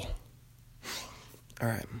rival.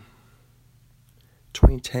 Alright.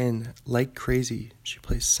 2010, Like Crazy. She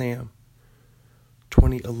plays Sam.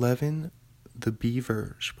 2011, The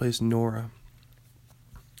Beaver. She plays Nora.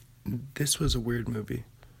 This was a weird movie.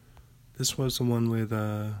 This was the one with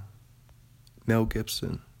Mel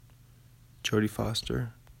Gibson, Jodie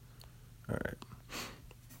Foster. Alright.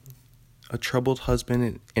 A troubled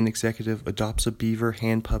husband and executive adopts a beaver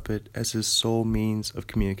hand puppet as his sole means of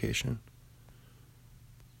communication.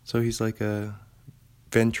 So he's like a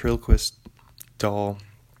ventriloquist doll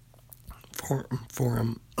for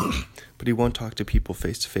him, but he won't talk to people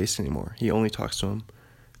face to face anymore. He only talks to them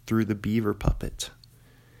through the beaver puppet.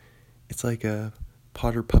 It's like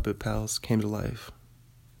Potter Puppet Pals came to life.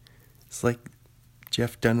 It's like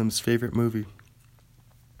Jeff Dunham's favorite movie.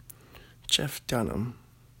 Jeff Dunham.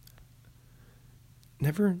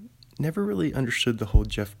 Never really understood the whole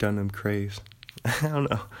Jeff Dunham craze. I don't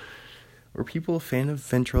know. Were people a fan of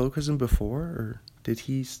ventriloquism before, or did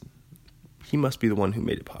he must be the one who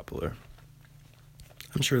made it popular.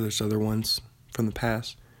 I'm sure there's other ones from the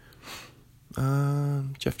past.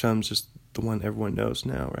 Jeff Dunham's just the one everyone knows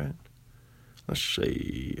now, right? Let's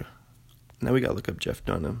see. Now we gotta look up Jeff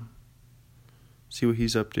Dunham. See what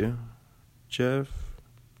he's up to. Jeff,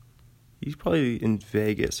 he's probably in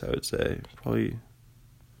Vegas, I would say. Probably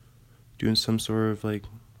doing some sort of like,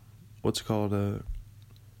 what's it called, a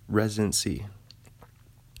residency.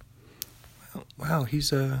 Wow,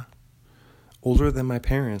 he's older than my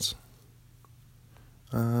parents.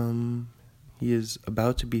 He is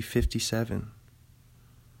about to be 57.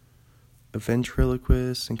 A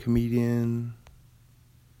ventriloquist and comedian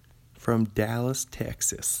from Dallas,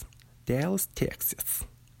 Texas. He's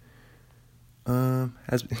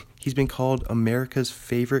been called America's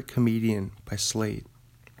favorite comedian by Slate.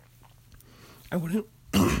 I wouldn't,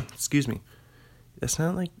 excuse me. That's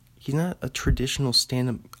not like, he's not a traditional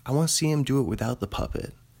stand-up. I want to see him do it without the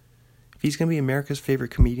puppet. If he's going to be America's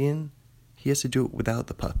favorite comedian, he has to do it without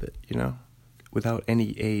the puppet, you know? Without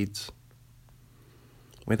any aids.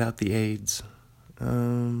 Without the aids.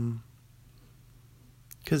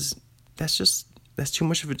 Because that's too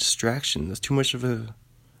much of a distraction. That's too much of a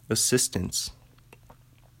assistance.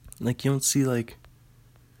 Like, you don't see, like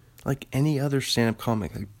any other stand-up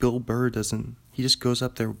comic. Like, Bill Burr doesn't, he just goes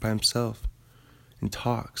up there by himself and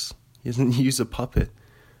talks. He doesn't use a puppet.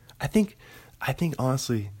 I think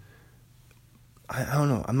honestly, I don't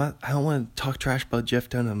know, I don't want to talk trash about Jeff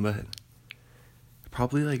Dunham, but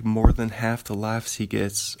probably like more than half the laughs he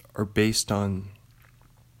gets are based on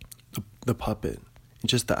the puppet. And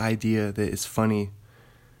just the idea that it's funny.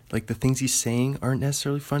 Like, the things he's saying aren't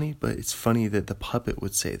necessarily funny, but it's funny that the puppet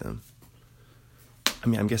would say them. I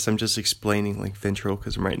mean, I guess I'm just explaining like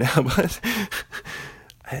ventriloquism right now, but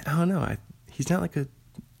I don't know. He's not like I'm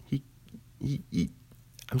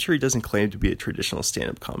sure he doesn't claim to be a traditional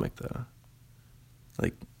stand-up comic, though.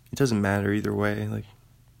 Like, it doesn't matter either way. Like,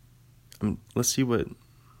 let's see,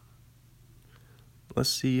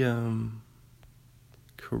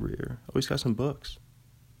 career. Oh, he's got some books.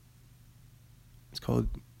 It's called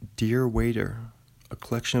Dear Waiter, a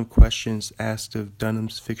collection of questions asked of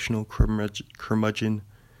Dunham's fictional curmudgeon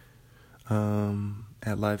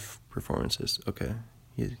at live performances. Okay.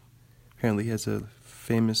 He apparently has a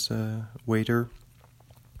famous waiter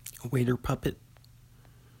puppet.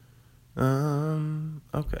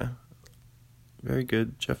 Okay. Very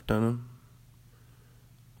good, Jeff Dunham.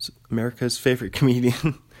 It's America's favorite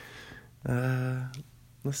comedian.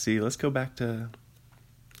 Let's see. Let's go back to...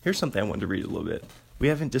 Here's something I wanted to read a little bit.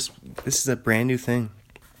 This is a brand new thing.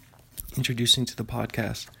 Introducing to the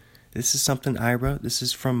podcast. This is something I wrote. This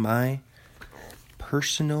is from my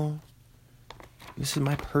personal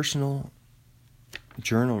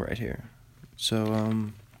journal right here. So,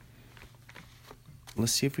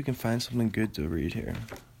 let's see if we can find something good to read here.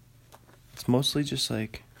 It's mostly just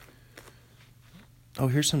like, oh,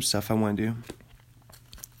 here's some stuff I want to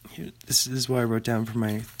do. This is what I wrote down for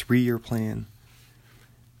my 3-year plan.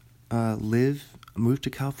 Move to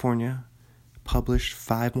California, publish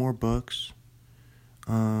 5 more books,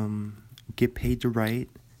 Get Paid to Write,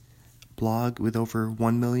 blog with over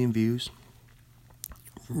 1 million views,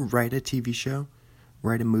 write a TV show,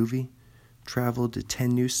 write a movie, travel to 10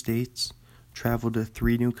 new states, travel to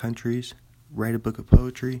 3 new countries, write a book of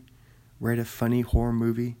poetry, write a funny horror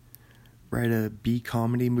movie, write a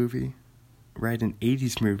B-comedy movie, write an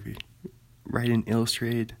 80s movie, write an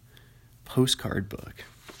illustrated postcard book.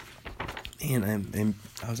 Man,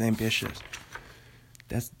 I was ambitious.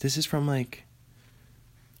 This is from like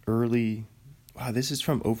early... Wow, this is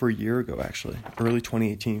from over a year ago, actually. Early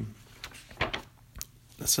 2018.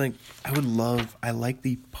 That's like... I like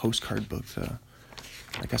the postcard book, though.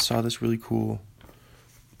 Like, I saw this really cool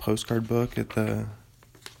postcard book at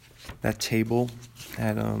that table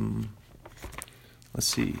at, at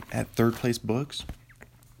Third Place Books.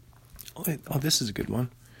 Oh, this is a good one.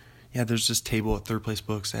 Yeah, there's this table at Third Place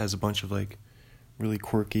Books that has a bunch of, like, really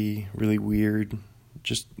quirky, really weird,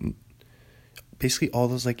 just basically all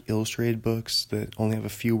those, like, illustrated books that only have a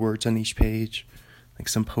few words on each page. Like,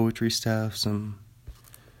 some poetry stuff, some,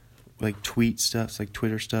 like, tweet stuff, like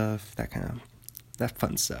Twitter stuff, that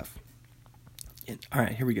fun stuff. All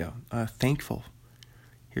right, here we go. Thankful.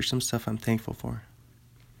 Here's some stuff I'm thankful for.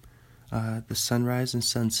 The sunrise and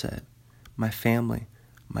sunset, my family,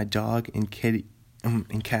 my dog and cat,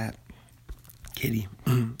 kitty,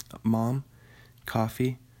 mom,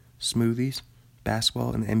 coffee, smoothies,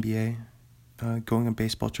 basketball and the NBA, going on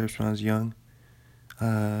baseball trips when I was young,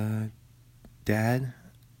 dad,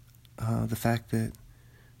 the fact that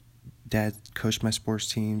dad coached my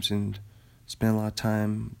sports teams and spent a lot of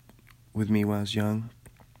time with me when I was young,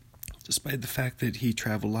 despite the fact that he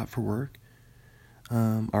traveled a lot for work.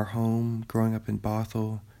 Our home, growing up in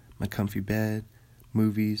Bothell, my comfy bed,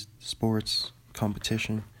 movies, sports,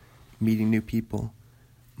 competition, meeting new people,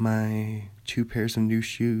 my 2 pairs of new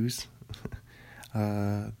shoes,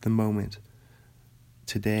 the moment,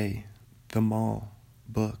 today, the mall,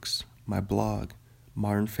 books, my blog,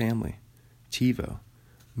 Modern Family, TiVo,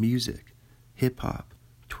 music, hip-hop,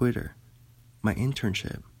 Twitter, my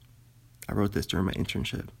internship. I wrote this during my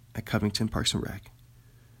internship at Covington Parks and Rec.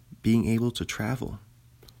 Being able to travel,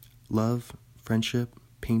 love, friendship,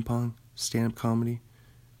 ping pong, stand-up comedy,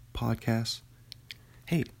 podcasts.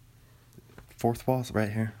 Hey, fourth wall's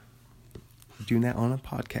right here. Doing that on a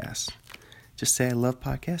podcast. Just say I love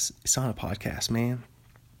podcasts. It's on a podcast, man.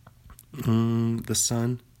 The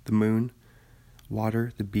sun, the moon,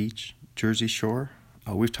 water, the beach, Jersey Shore.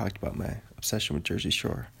 Oh, we've talked about my obsession with Jersey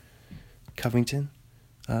Shore. Covington,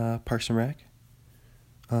 Parks and Rec.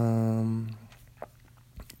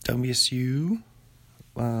 WSU,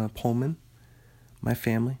 Pullman, my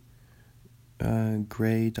family,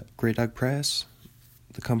 Grey Dog Press,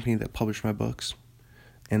 the company that published my books,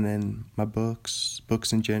 and then my books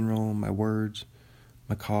in general, my words,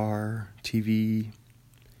 my car, TV,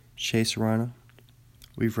 Shea Serrano.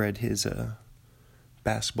 We've read his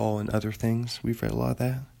basketball and other things. We've read a lot of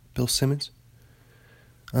that. Bill Simmons,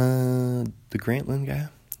 the Grantland guy,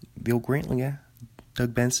 the old Grantland guy,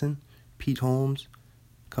 Doug Benson, Pete Holmes,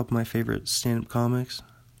 a couple of my favorite stand-up comics,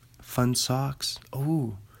 Fun Socks.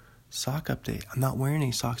 Oh, sock update. I'm not wearing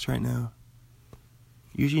any socks right now.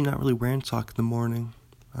 Usually not really wearing socks in the morning.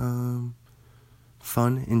 Fun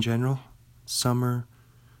in general. Summer,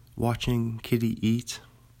 watching Kitty eat.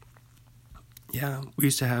 Yeah, we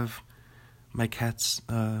used to have my cat's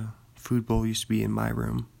food bowl used to be in my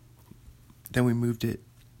room. Then we moved it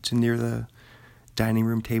to near the dining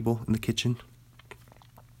room table in the kitchen.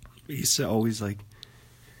 We used to always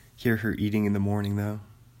hear her eating in the morning though.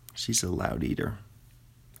 She's a loud eater.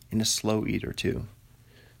 And a slow eater too.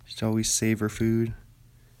 She'd always save her food.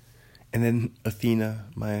 And then Athena,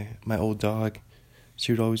 my old dog,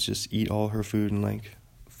 she would always just eat all her food in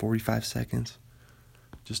 45 seconds.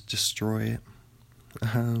 Just destroy it.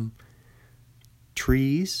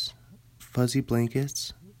 Trees, fuzzy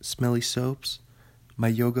blankets, smelly soaps, my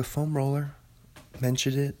yoga foam roller.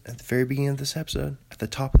 Mentioned it at the very beginning of this episode, at the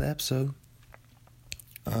top of the episode.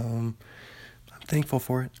 I'm thankful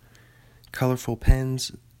for it. Colorful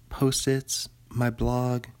pens, Post-its, my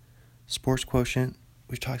blog, Sports Quotient.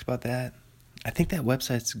 We've talked about that. I think that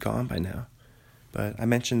website's gone by now, but I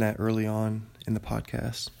mentioned that early on in the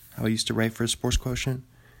podcast, how I used to write for Sports Quotient,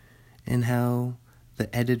 and how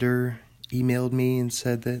the editor emailed me and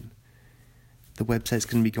said that the website's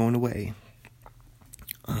going to be going away.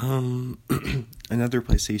 Another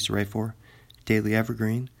place I used to write for, Daily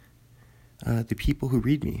Evergreen. The people who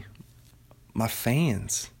read me, my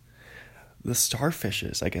fans, the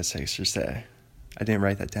starfishes, I guess I should say. I didn't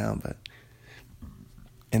write that down, but...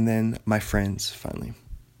 And then my friends, finally.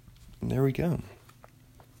 And there we go.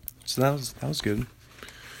 So that was good.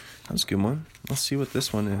 That was a good one. Let's see what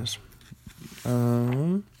this one is.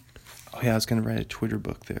 Oh yeah, I was gonna write a Twitter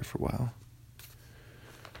book there for a while.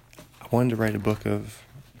 I wanted to write a book of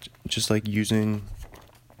just like using,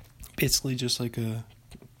 basically just like a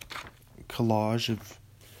collage of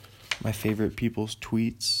my favorite people's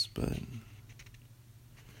tweets, but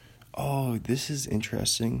oh, this is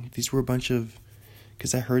interesting. These were a bunch of,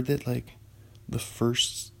 because I heard that like the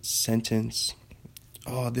first sentence,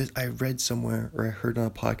 I read somewhere, or I heard on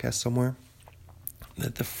a podcast somewhere,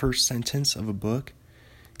 that the first sentence of a book,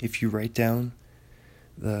 if you write down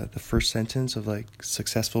the first sentence of like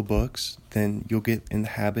successful books, then you'll get in the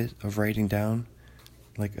habit of writing down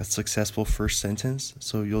like a successful first sentence,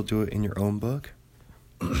 so you'll do it in your own book.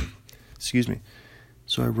 Excuse me.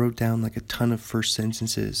 So I wrote down like a ton of first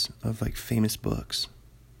sentences of like famous books.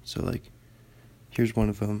 So like, here's one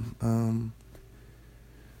of them.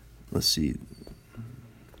 Let's see.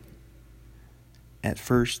 At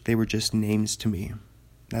first, they were just names to me.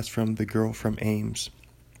 That's from The Girl from Ames.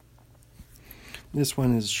 This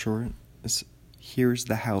one is short. It's Here's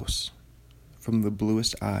the House, from The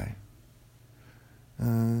Bluest Eye.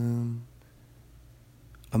 A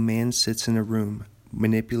man sits in a room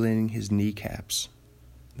manipulating his kneecaps.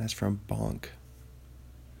 That's from Bonk.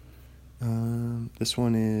 This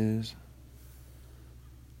one is,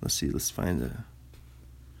 let's find it.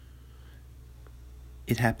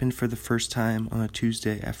 It happened for the first time on a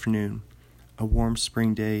Tuesday afternoon, a warm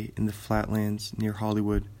spring day in the flatlands near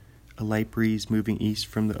Hollywood, a light breeze moving east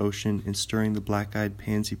from the ocean and stirring the black-eyed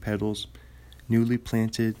pansy petals newly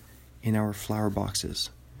planted in our flower boxes.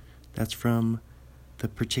 That's from The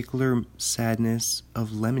Particular Sadness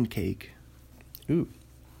of Lemon Cake. Ooh,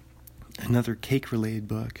 another cake-related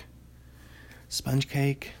book. Sponge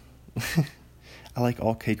cake. I like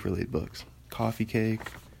all cake-related books. Coffee cake.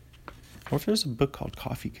 Or if there's a book called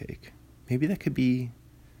Coffee Cake, maybe that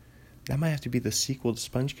might have to be the sequel to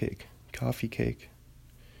Sponge Cake, Coffee Cake.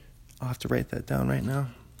 I'll have to write that down right now.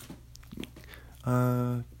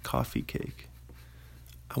 Coffee Cake.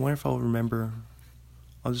 I wonder if I'll remember.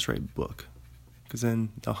 I'll just write book, because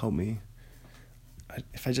then that'll help me.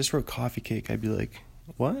 If I just wrote Coffee Cake, I'd be like,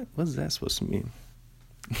 what? What's that supposed to mean?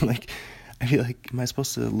 Like, I'd be like, am I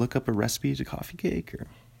supposed to look up a recipe to coffee cake? Or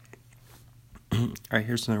Alright,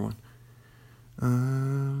 here's another one.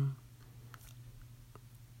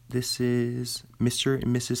 This is Mr.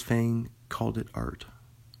 and Mrs. Fang Called It Art.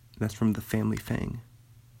 That's from The Family Fang.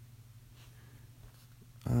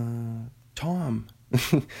 Tom.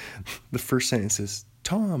 The first sentence is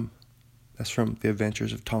Tom. That's from The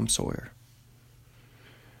Adventures of Tom Sawyer.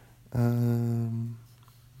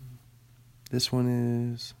 This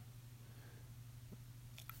one is,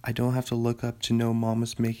 I don't have to look up to know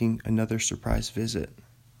Mama's making another surprise visit.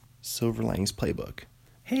 Silverlang's Playbook.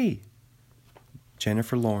 Hey,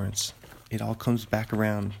 Jennifer Lawrence. It all comes back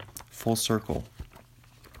around, full circle.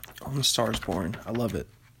 On The Star is Born. I love it.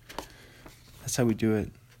 That's how we do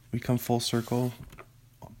it. We come full circle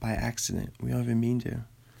by accident. We don't even mean to.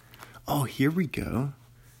 Oh, here we go.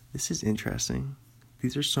 This is interesting.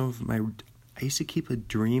 These are some of my... I used to keep a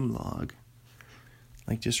dream log.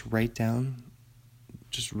 Like, just write down...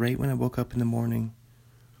 Just right when I woke up in the morning,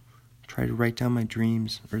 try to write down my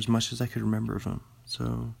dreams, or as much as I could remember of them.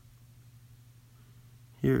 So,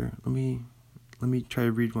 here, let me try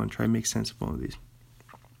to read one, try to make sense of one of these.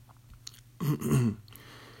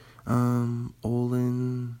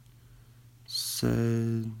 Olin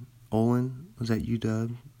said, Olin was at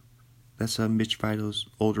UW. That's Mitch Vital's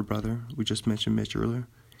older brother. We just mentioned Mitch earlier.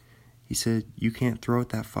 He said, you can't throw it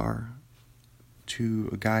that far, to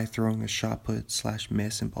a guy throwing a shot put /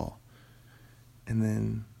 medicine ball. And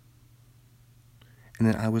then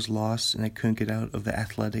I was lost and I couldn't get out of the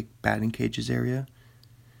athletic batting cages area.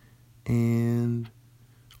 And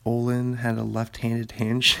Olin had a left-handed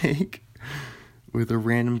handshake with a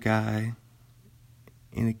random guy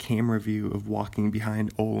in a camera view of walking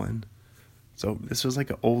behind Olin. So this was like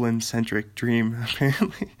an Olin-centric dream,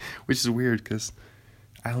 apparently, which is weird because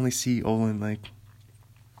I only see Olin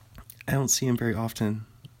I don't see him very often.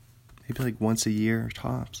 Maybe like once a year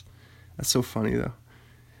tops. That's so funny though.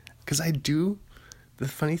 Because the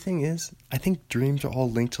funny thing is, I think dreams are all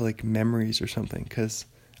linked to like memories or something. Because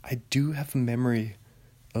I do have a memory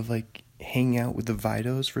of like hanging out with the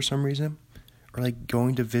Vitos for some reason. Or like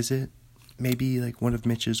going to visit maybe like one of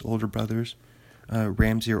Mitch's older brothers,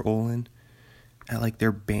 Ramsey or Olin, at like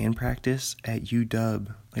their band practice at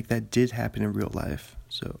UW. Like that did happen in real life.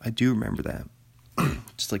 So I do remember that.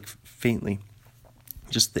 Just like faintly.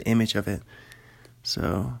 Just the image of it.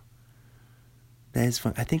 So that is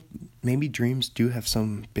fun. I think maybe dreams do have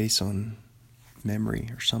some base on memory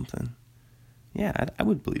or something. Yeah, I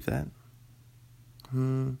would believe that.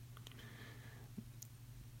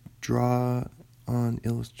 Draw on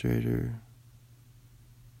Illustrator.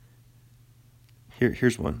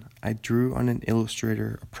 Here's one. I drew on an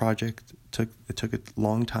Illustrator a project. It took a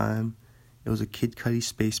long time. It was a Kid Cudi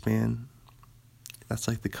Spaceman. That's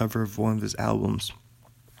like the cover of one of his albums.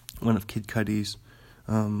 One of Kid Cudi's,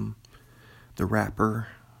 the rapper.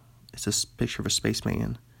 It's a picture of a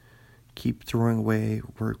spaceman. Keep throwing away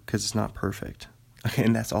work because it's not perfect. Okay,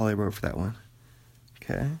 and that's all I wrote for that one.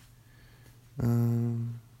 Okay.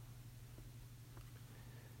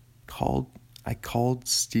 I called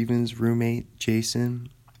Steven's roommate, Jason.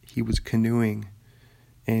 He was canoeing,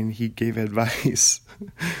 and he gave advice.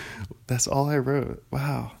 That's all I wrote.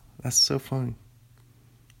 Wow, that's so funny.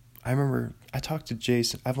 I remember I talked to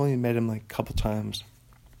Jason. I've only met him like a couple times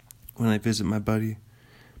when I visit my buddy.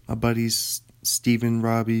 My buddies, Steven,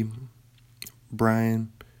 Robbie,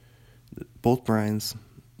 Brian, both Brians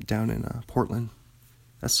down in Portland.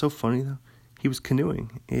 That's so funny, though. He was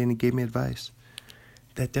canoeing, and he gave me advice.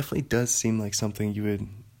 That definitely does seem like something you would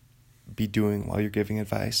be doing while you're giving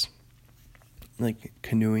advice. Like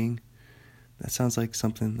canoeing. That sounds like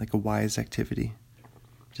something, like a wise activity.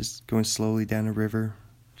 Just going slowly down a river.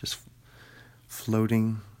 Just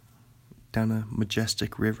floating down a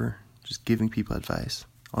majestic river. Just giving people advice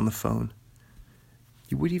on the phone.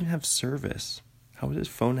 You wouldn't even have service. How would his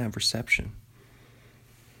phone have reception?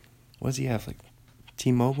 What does he have? Like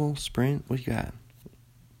T-Mobile, Sprint? What do you got?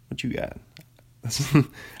 What you got?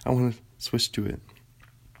 I want to switch to it.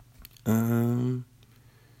 Some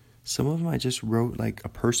of them I just wrote like a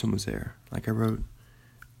person was there. Like I wrote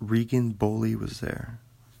Regan Boley was there.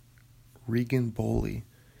 Regan Boley.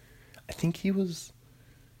 I think he was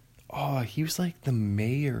like the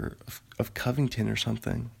mayor of Covington or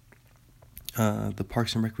something. The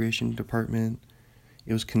Parks and Recreation Department.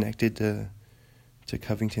 It was connected to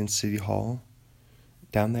Covington City Hall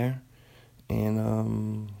down there.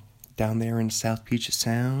 And down there in South Puget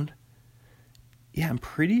Sound. Yeah, I'm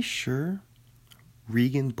pretty sure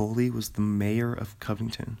Regan Boley was the mayor of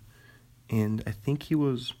Covington. And I think he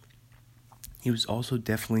was also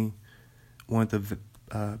definitely one of the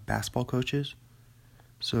basketball coaches.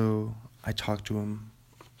 So I talked to him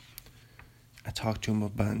a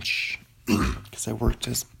bunch because I worked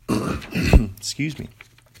as excuse me,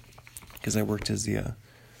 because I worked as the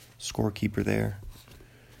scorekeeper there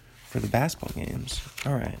for the basketball games.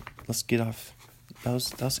 All right, let's get off. That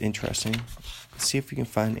was interesting. Let's see if we can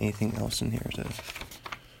find anything else in here.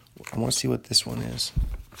 I want to see what this one is.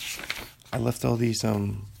 I left all these.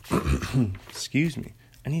 Excuse me.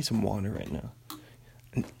 I need some water right now.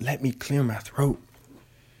 Let me clear my throat.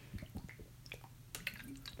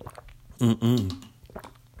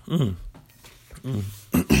 That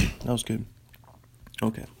was good.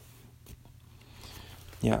 Okay.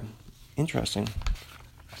 Yeah. Interesting.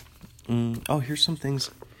 Here's some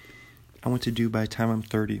things I want to do by the time I'm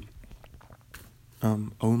 30.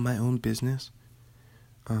 Own my own business.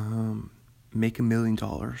 Make $1 million.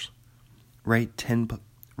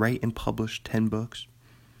 Write and publish 10 books.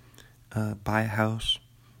 Buy a house.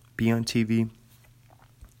 Be on TV.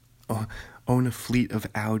 Own a fleet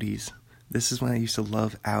of Audis. This is when I used to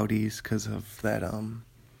love Audis because of that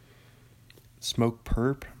Smoke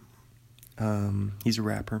Perp. He's a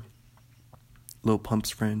rapper. Lil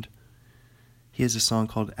Pump's friend. He has a song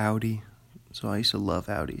called Audi. So I used to love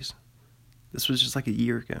Audis. This was just like a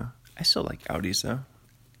year ago. I still like Audis though.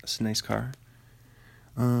 It's a nice car.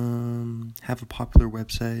 Have a popular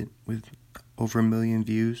website with over 1 million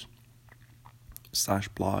views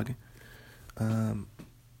 / blog.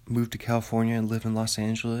 Move to California and live in Los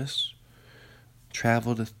Angeles.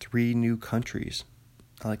 Travel to 3 new countries.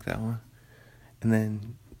 I like that one. And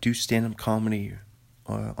then do stand-up comedy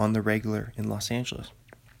on the regular in Los Angeles.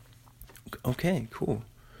 Okay, cool.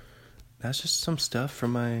 That's just some stuff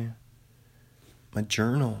from my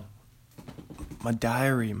journal, my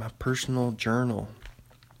diary, my personal journal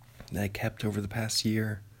that I kept over the past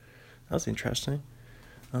year. That was interesting.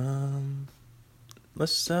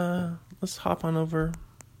 Let's hop on over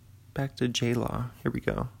back to J-Law. Here we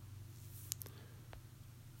go.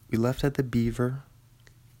 We left at the Beaver.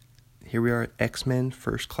 Here we are at X-Men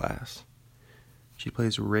First Class. She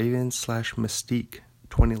plays Raven / Mystique,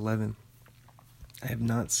 2011. I have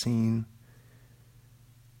not seen...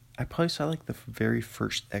 I probably saw like the very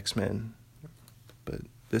first X-Men, but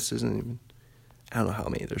this isn't even... I don't know how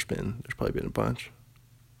many there's been. There's probably been a bunch.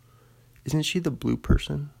 Isn't she the blue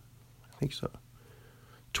person? I think so.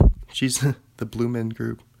 She's the Blue Men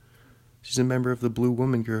group. She's a member of the Blue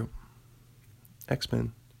Woman group.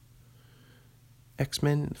 X-Men.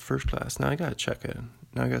 X-Men First Class. Now I gotta check it.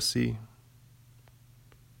 Now I gotta see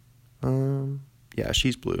Yeah,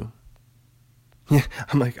 she's blue. Yeah,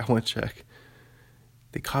 I'm like, I want to check.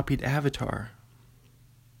 They copied Avatar.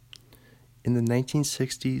 In the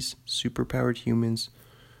 1960s, superpowered humans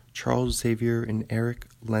Charles Xavier and Eric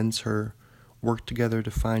Lensher worked together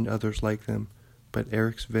to find others like them, but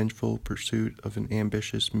Eric's vengeful pursuit of an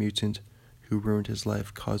ambitious mutant who ruined his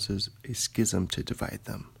life causes a schism to divide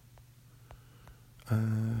them.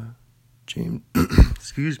 James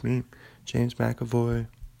McAvoy,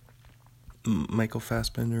 Michael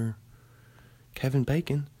Fassbender, Kevin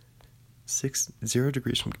Bacon, 0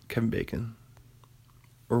 degrees from Kevin Bacon.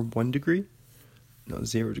 Or 1 degree? No,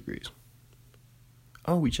 0 degrees.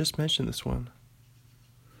 Oh, we just mentioned this one.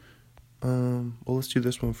 Well, let's do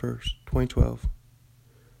this one first. 2012.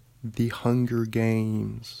 The Hunger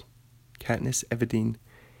Games. Katniss Everdeen.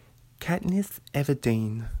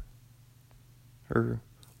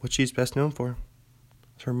 What she's best known for.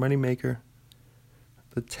 It's her moneymaker.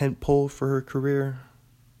 The tentpole for her career.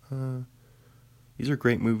 These are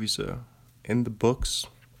great movies, though. And the books.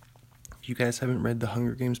 If you guys haven't read the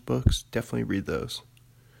Hunger Games books, definitely read those.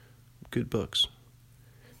 Good books.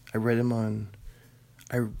 I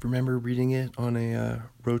remember reading it on a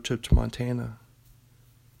road trip to Montana.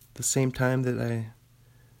 The same time that I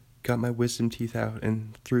got my wisdom teeth out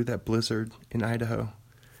and through that blizzard in Idaho.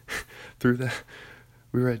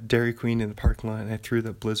 We were at Dairy Queen in the parking lot, and I threw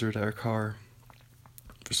that blizzard at our car.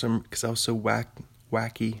 Because I was so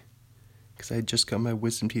wacky. Because I had just got my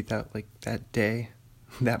wisdom teeth out like that day,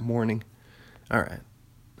 that morning. Alright.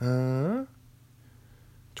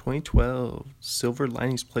 2012, Silver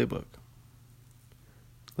Linings Playbook.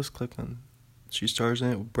 Let's click on. She stars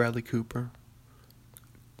in it with Bradley Cooper.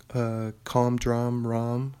 Rom-com dram,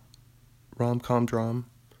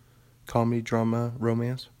 comedy drama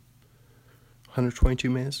romance. 122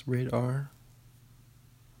 minutes, rated R.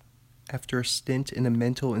 After a stint in a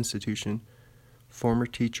mental institution, former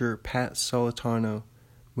teacher Pat Solitano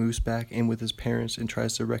moves back in with his parents and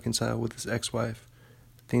tries to reconcile with his ex-wife.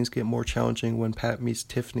 Things get more challenging when Pat meets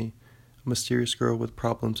Tiffany, a mysterious girl with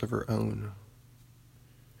problems of her own.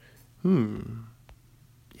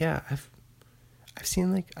 Yeah, I've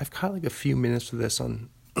seen I've caught a few minutes of this on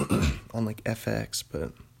on FX,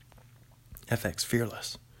 but FX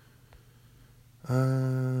Fearless.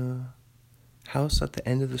 House at the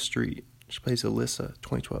End of the Street. She plays Alyssa,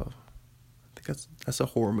 2012. I think that's a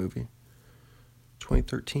horror movie.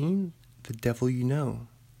 2013, The Devil You Know.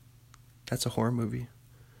 That's a horror movie.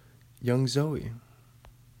 Young Zoe.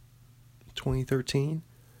 2013,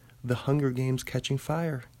 The Hunger Games Catching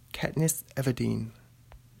Fire. Katniss Everdeen.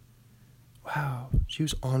 Wow, she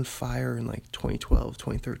was on fire in 2012,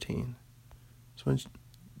 2013. So when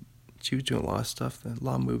she was doing a lot of stuff, a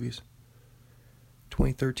lot of movies.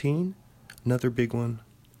 2013, another big one.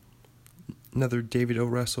 Another David O.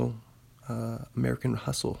 Russell, American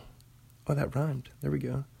Hustle. Oh, that rhymed. There we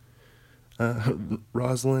go.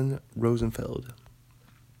 Rosalind Rosenfeld.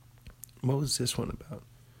 What was this one about?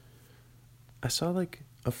 I saw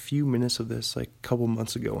a few minutes of this a couple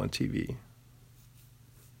months ago on TV.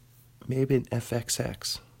 Maybe an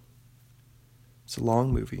FXX. It's a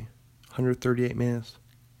long movie. 138 minutes.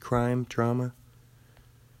 Crime, drama.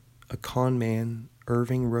 A con man,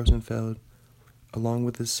 Irving Rosenfeld, along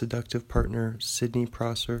with his seductive partner, Sidney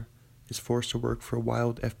Prosser, is forced to work for a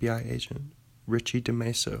wild FBI agent, Richie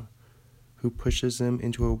DeMaso, who pushes them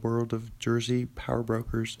into a world of Jersey power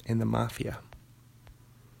brokers and the mafia.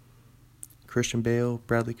 Christian Bale,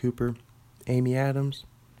 Bradley Cooper, Amy Adams,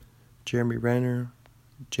 Jeremy Renner,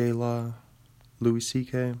 J. Law, Louis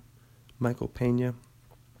C.K., Michael Pena.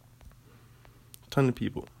 Ton of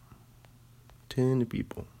people.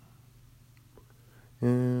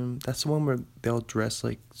 That's the one where they all dress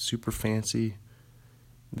super fancy.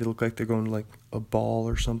 They look like they're going to a ball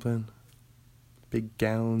or something. Big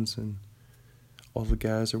gowns, and all the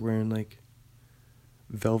guys are wearing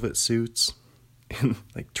velvet suits and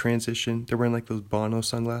transition. They're wearing those Bono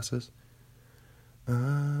sunglasses.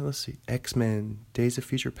 Let's see. X-Men, Days of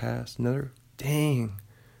Future Past. Dang.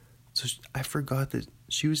 So I forgot that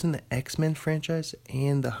she was in the X-Men franchise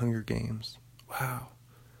and the Hunger Games. Wow.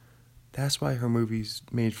 That's why her movies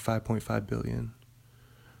made $5.5 billion.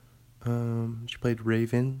 She played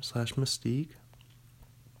Raven / Mystique.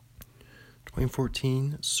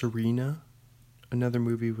 2014, Serena, another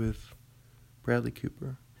movie with Bradley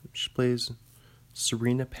Cooper. She plays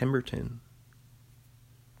Serena Pemberton.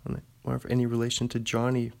 I wonder if any relation to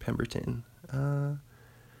Johnny Pemberton.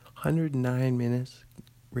 109 minutes,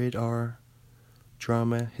 rated R,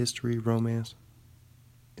 drama, history, romance.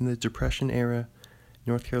 In the Depression era,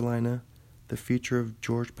 North Carolina, the future of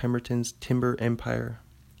George Pemberton's timber empire.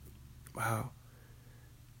 Wow.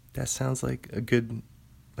 That sounds like a good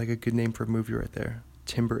name for a movie right there.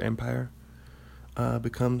 Timber Empire.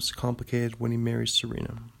 Becomes complicated when he marries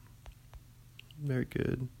Serena. Very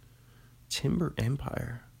good. Timber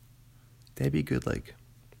Empire. That'd be good, like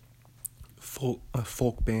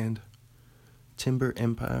folk band. Timber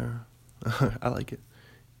Empire. I like it.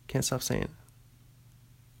 Can't stop saying it.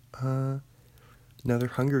 Another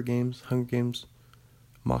Hunger Games.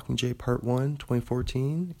 Mockingjay Part 1,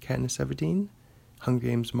 2014. Katniss Everdeen. Hunger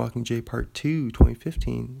Games Mockingjay Part 2,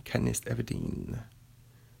 2015. Katniss Everdeen.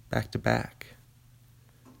 Back to back.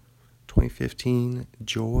 2015,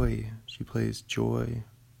 Joy. She plays Joy.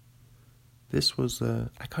 This was,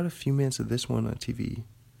 I caught a few minutes of this one on TV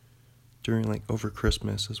during, like, over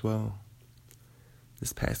Christmas as well.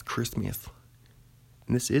 This past Christmas.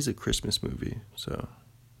 And this is a Christmas movie, so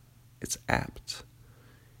it's apt.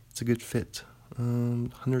 It's a good fit.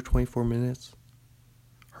 124 minutes.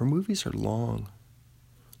 Her movies are long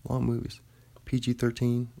movies.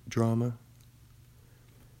 PG-13, drama.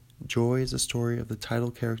 Joy is a story of the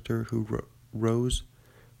title character who rose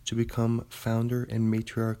to become founder and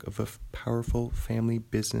matriarch of a powerful family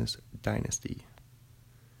business dynasty.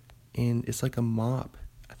 And it's like a mop.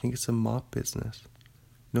 I think it's a mop business.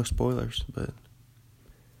 No spoilers, but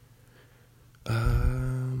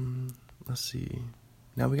let's see.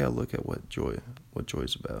 Now we gotta look at what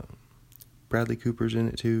Joy's about. Bradley Cooper's in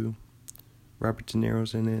it too. Robert De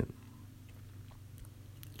Niro's in it.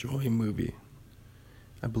 Joy movie.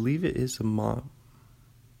 I believe it is a mop.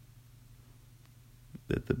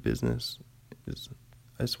 That the business is.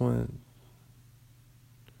 I just want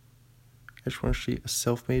to see a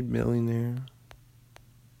self-made millionaire.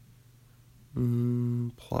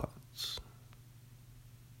 Plots.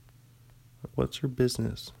 What's her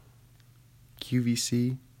business?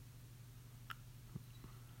 QVC.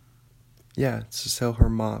 Yeah, it's to sell her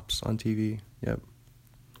mops on TV. Yep.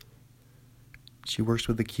 She works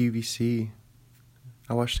with the QVC.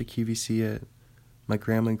 I watched the QVC at my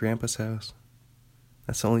grandma and grandpa's house.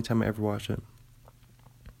 That's the only time I ever watch it.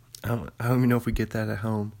 I don't even know if we get that at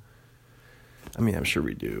home. I mean, I'm sure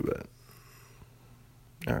we do, but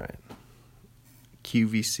alright.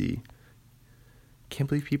 QVC. Can't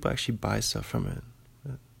believe people actually buy stuff from it.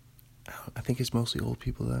 But I think it's mostly old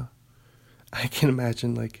people, though. I can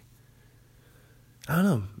imagine, like, I don't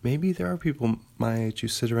know, maybe there are people my age who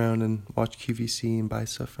sit around and watch QVC and buy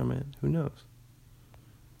stuff from it. Who knows?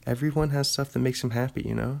 Everyone has stuff that makes them happy,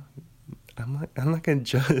 you know? I'm not gonna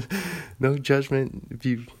judge. No judgment. If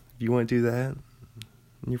you want to do that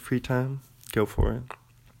in your free time, go for it.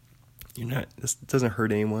 This doesn't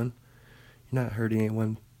hurt anyone. You're not hurting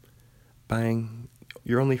anyone buying.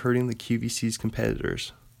 You're only hurting the QVC's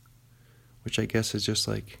competitors, which I guess is just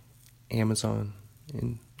like Amazon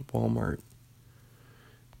and Walmart.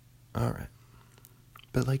 Alright.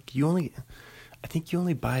 But like I think you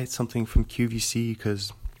only buy something from QVC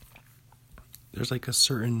because there's like a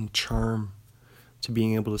certain charm to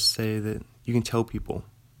being able to say that you can tell people.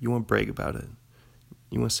 You want to brag about it.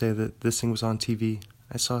 You want to say that this thing was on TV.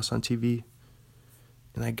 I saw this on TV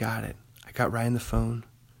and I got it. I got right in the phone.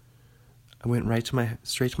 I went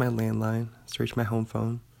straight to my landline, straight to my home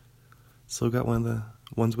phone. Still got one of the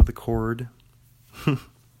ones with the cord. Of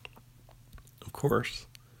course.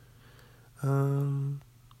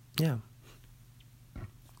 Yeah.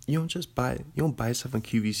 You don't buy stuff on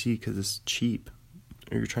QVC because it's cheap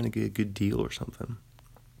or you're trying to get a good deal or something.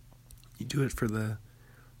 You do it for the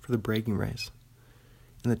bragging rights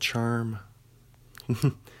and the charm.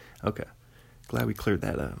 Okay. Glad we cleared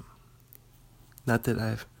that up. Not that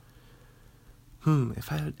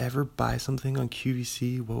if I would ever buy something on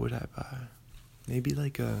QVC, what would I buy? Maybe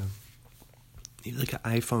like an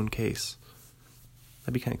iPhone case.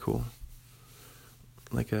 That'd be kind of cool.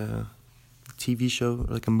 Like a TV show,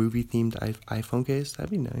 or like a movie themed iPhone case.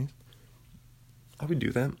 That'd be nice. I would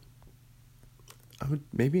do that.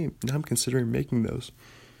 Now I'm considering making those.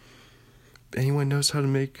 If anyone knows how to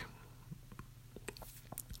make,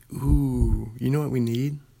 you know what we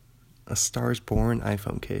need? A Stars Born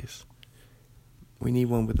iPhone case. We need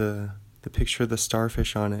one with the picture of the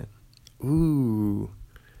starfish on it. Ooh.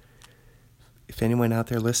 If anyone out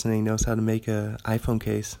there listening knows how to make a iPhone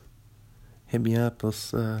case, hit me up.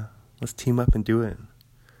 Let's team up and do it.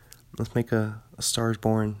 Let's make a Stars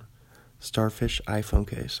Born starfish iPhone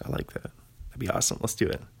case. I like that. That'd be awesome. Let's do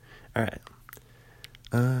it. All right.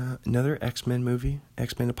 Another X-Men movie,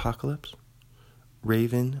 X-Men Apocalypse.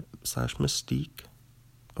 Raven / Mystique.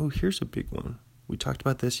 Oh, here's a big one. We talked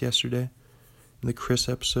about this yesterday in the Chris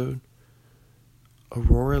episode.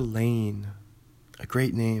 Aurora Lane. A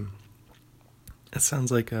great name. That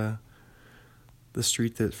sounds like the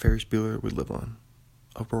street that Ferris Bueller would live on.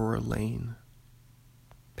 Aurora Lane.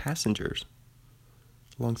 Passengers,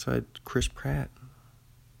 alongside Chris Pratt.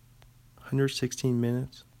 116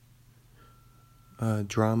 minutes.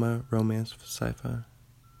 Drama, romance, sci-fi.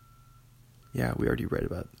 Yeah, we already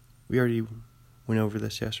went over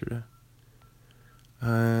this yesterday.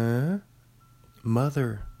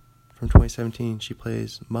 Mother from 2017. She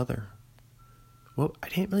plays Mother. Well, I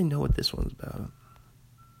didn't really know what this one's about.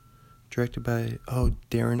 Directed by,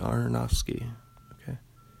 Darren Aronofsky. Okay.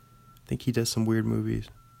 I think he does some weird movies.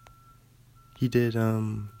 He did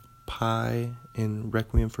Pi and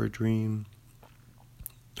Requiem for a Dream.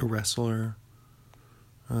 The Wrestler.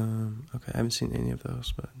 Okay, I haven't seen any of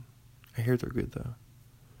those, but I hear they're good though.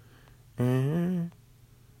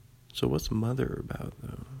 So what's Mother about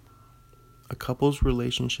though? A couple's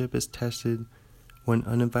relationship is tested when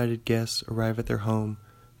uninvited guests arrive at their home,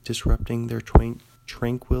 disrupting their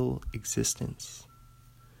tranquil existence.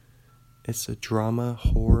 It's a drama,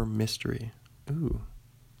 horror, mystery. Ooh,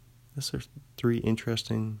 those are 3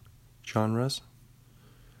 interesting genres.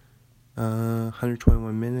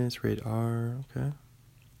 121 minutes, rated R, okay.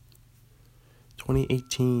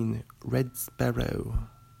 2018, Red Sparrow,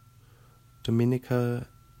 Dominika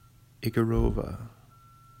Igorova.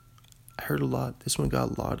 I heard a lot. This one got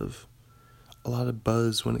a lot of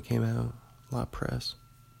buzz when it came out, a lot of press.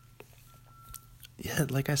 Yeah,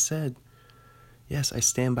 like I said, yes, I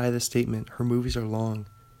stand by this statement. Her movies are long,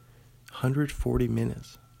 140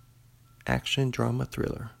 minutes. Action, drama,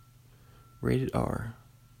 thriller, rated R.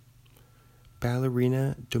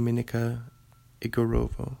 Ballerina Dominika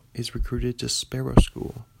Igorova is recruited to Sparrow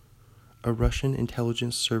School, a Russian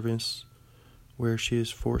intelligence service where she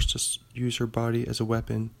is forced to use her body as a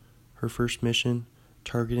weapon. Her first mission,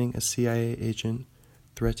 targeting a CIA agent,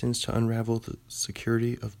 threatens to unravel the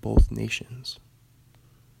security of both nations.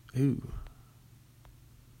 Ooh.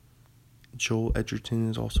 Joel Edgerton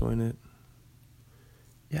is also in it.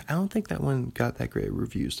 Yeah, I don't think that one got that great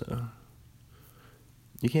reviews though.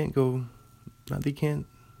 You can't go, not that you can't,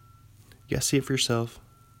 you gotta see it for yourself.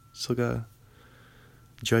 Still gotta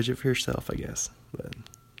judge it for yourself, I guess. But,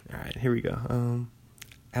 alright, here we go.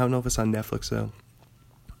 I don't know if it's on Netflix though.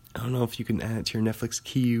 I don't know if you can add it to your Netflix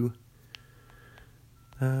queue.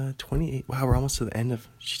 28, wow, we're almost to the end of,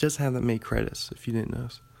 she doesn't have that many credits, if you didn't know.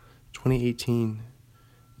 2018,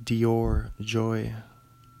 Dior Joy,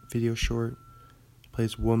 video short,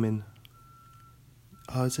 plays Woman.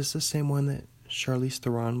 Oh, is this the same one that Charlize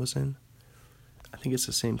Theron was in? I think it's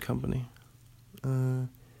the same company. A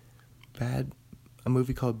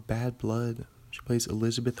movie called Bad Blood. She plays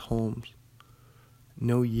Elizabeth Holmes.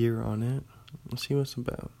 No year on it. Let's see what it's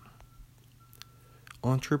about.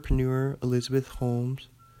 Entrepreneur Elizabeth Holmes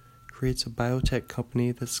creates a biotech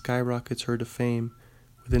company that skyrockets her to fame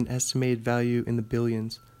with an estimated value in the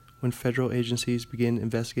billions. When federal agencies begin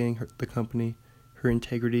investigating the company, her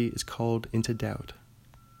integrity is called into doubt.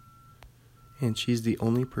 And she's the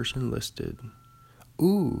only person listed.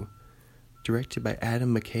 Ooh, directed by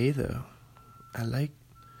Adam McKay though. I like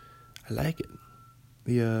it.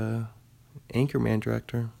 The Anchorman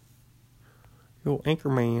director. Yo,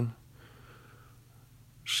 Anchorman.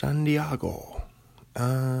 Santiago.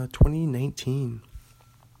 2019.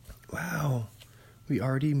 Wow. We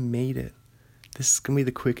already made it. This is going to be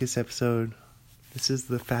the quickest episode. This is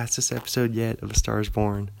the fastest episode yet of A Star is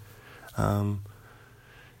Born.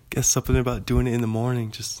 Guess something about doing it in the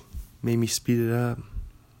morning just made me speed it up.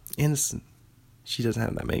 And she doesn't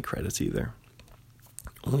have that many credits either.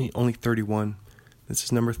 Only 31. This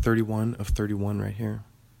is number 31 of 31 right here.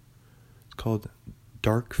 It's called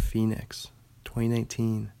Dark Phoenix,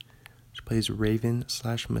 2019. She plays Raven /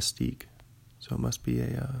 Mystique. So it must be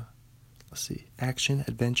a, action,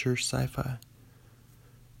 adventure, sci-fi.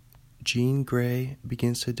 Jean Grey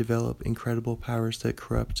begins to develop incredible powers that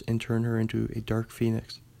corrupt and turn her into a Dark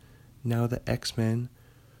Phoenix. Now the X-Men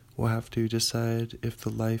will have to decide if the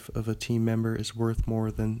life of a team member is worth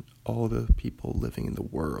more than all the people living in the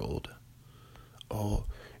world. Oh,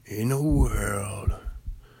 in a world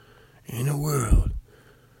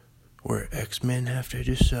where X-Men have to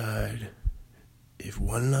decide if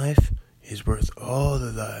one life is worth all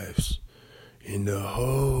the lives in the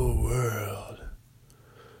whole world.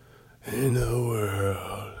 In the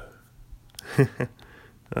world.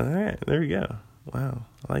 Alright, there we go. Wow,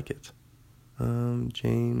 I like it.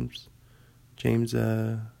 James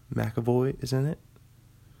McAvoy is in it.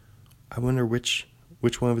 I wonder which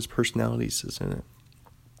one of his personalities is in it.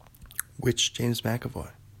 Which James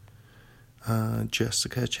McAvoy?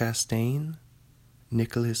 Jessica Chastain,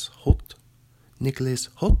 Nicholas Hoult,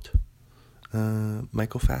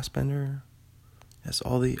 Michael Fassbender. That's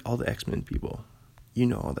all the X-Men people. You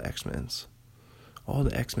know all the X-Men's. All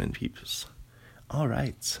the X-Men peeps. All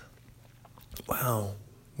right. Wow.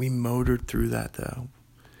 We motored through that, though.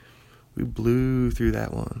 We blew through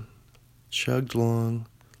that one. Chugged along.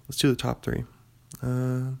 Let's do the top three.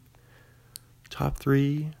 Top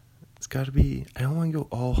three, it's got to be, I don't want to go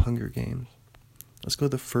all Hunger Games. Let's go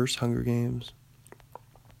the first Hunger Games.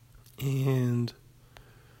 And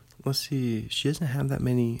let's see, she doesn't have that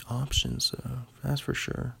many options, though. That's for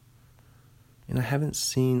sure. And I haven't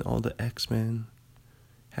seen all the X-Men.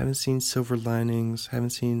 Haven't seen Silver Linings.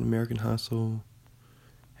 Haven't seen American Hustle.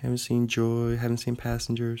 Haven't seen Joy. Haven't seen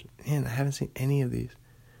Passengers. Man, I haven't seen any of these.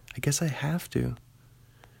 I guess I have to.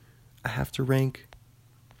 I have to rank.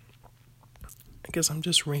 I guess I'm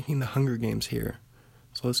just ranking the Hunger Games here.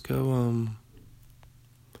 So let's go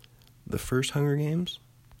the first Hunger Games,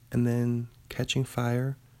 and then Catching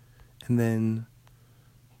Fire, and then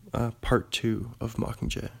part 2 of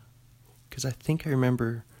Mockingjay. Because I think I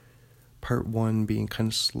remember part 1 being kind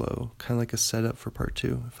of slow, kind of like a setup for part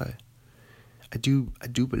 2. I do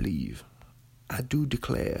believe, I do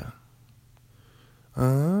declare.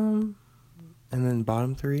 And then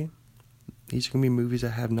bottom 3, these are gonna be movies I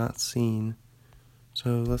have not seen.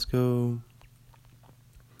 So let's go.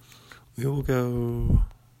 We will go.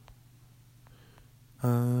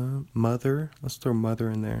 Mother. Let's throw Mother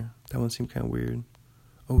in there. That one seemed kind of weird.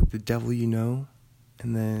 Oh, The Devil You Know,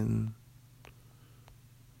 and then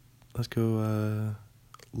let's go.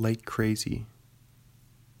 Like Crazy.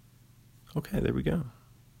 Okay, there we go.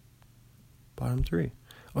 Bottom 3.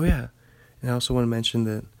 Oh yeah, and I also want to mention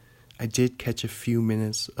that I did catch a few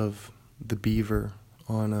minutes of The Beaver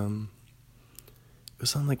on it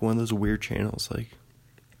was on like one of those weird channels,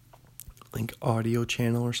 like audio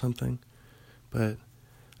channel or something. But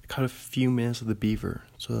I caught a few minutes of The Beaver,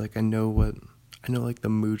 so like I know like the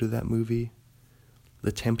mood of that movie,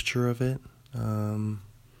 the temperature of it.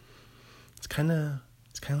 It's kind of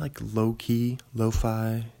like low key,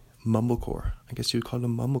 lo-fi, mumblecore. I guess you would call it a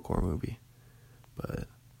mumblecore movie. But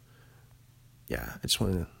yeah, I just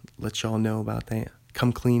want to let y'all know about that.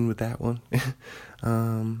 Come clean with that one.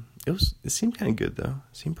 It seemed kind of good though.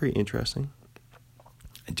 It seemed pretty interesting.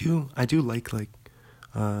 I do like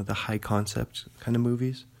the high concept kind of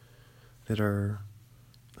movies that are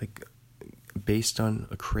like based on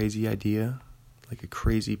a crazy idea, like a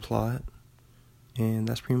crazy plot. And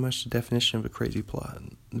that's pretty much the definition of a crazy plot.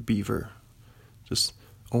 The Beaver. Just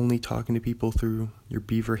only talking to people through your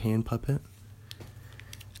beaver hand puppet.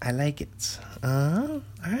 I like it.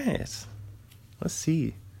 Alright. Let's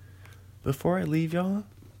see. Before I leave y'all,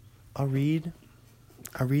 I'll read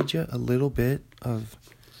you a little bit of,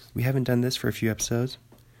 we haven't done this for a few episodes,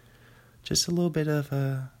 just a little bit of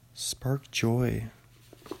Spark Joy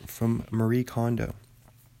from Marie Kondo,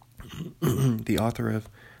 the author of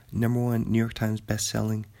 #1 New York Times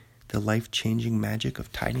bestselling The Life-Changing Magic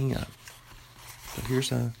of Tidying Up. So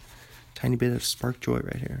here's a tiny bit of Spark Joy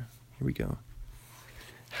right here. Here we go.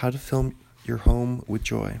 How to fill your home with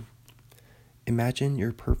joy. Imagine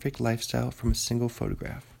your perfect lifestyle from a single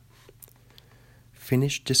photograph.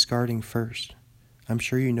 Finish discarding first. I'm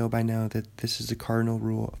sure you know by now that this is the cardinal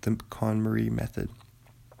rule of the KonMari method.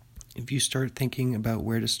 If you start thinking about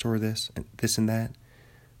where to store this and that,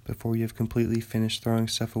 before you have completely finished throwing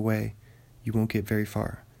stuff away, you won't get very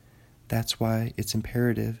far. That's why it's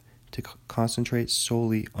imperative to concentrate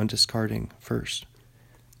solely on discarding first.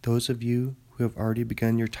 Those of you who have already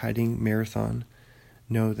begun your tidying marathon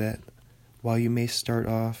know that while you may start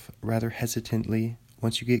off rather hesitantly,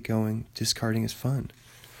 once you get going, discarding is fun.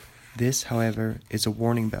 This, however, is a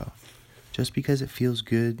warning bell. Just because it feels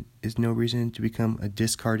good is no reason to become a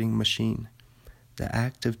discarding machine. The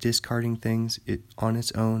act of discarding things on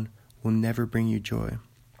its own will never bring you joy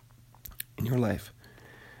in your life.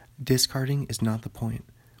 Discarding is not the point.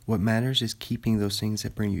 What matters is keeping those things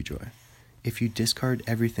that bring you joy. If you discard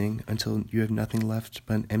everything until you have nothing left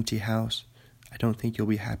but an empty house, I don't think you'll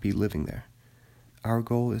be happy living there. Our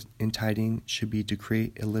goal in tidying should be to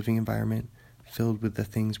create a living environment filled with the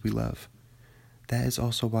things we love. That is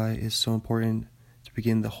also why it is so important to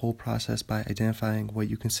begin the whole process by identifying what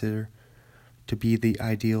you consider to be the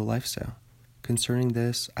ideal lifestyle. Concerning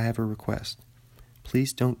this, I have a request.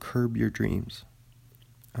 Please don't curb your dreams.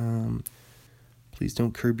 Please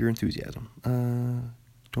don't curb your enthusiasm.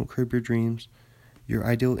 Don't curb your dreams. Your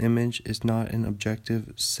ideal image is not an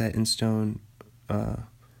objective set in stone,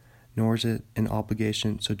 nor is it an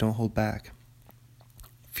obligation, so don't hold back.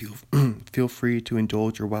 Feel free to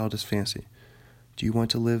indulge your wildest fancy. Do you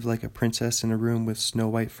want to live like a princess in a room with snow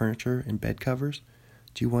white furniture and bed covers?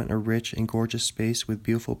 Do you want a rich and gorgeous space with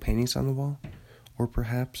beautiful paintings on the wall? Or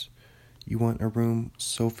perhaps you want a room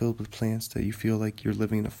so filled with plants that you feel like you're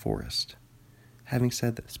living in a forest? having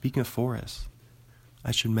said that, speaking of forests,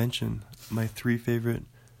 I should mention my 3 favorite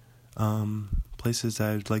places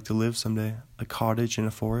that I'd like to live someday: a cottage in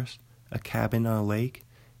a forest, a cabin on a lake,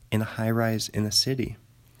 and a high-rise in a city.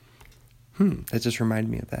 That just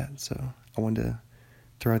reminded me of that, so I wanted to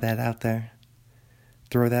throw that out there,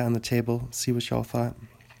 throw that on the table, see what y'all thought.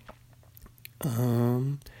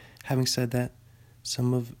 Having said that,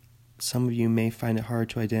 some of you may find it hard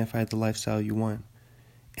to identify the lifestyle you want.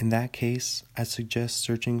 In that case, I suggest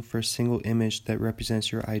searching for a single image that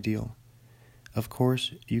represents your ideal. Of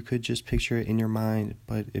course, you could just picture it in your mind,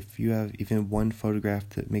 but if you have even one photograph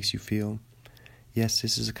that makes you feel, yes,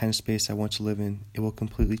 this is the kind of space I want to live in, it will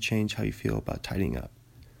completely change how you feel about tidying up.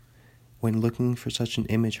 When looking for such an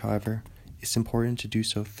image, however, it's important to do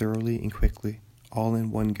so thoroughly and quickly, all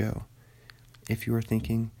in one go. If you are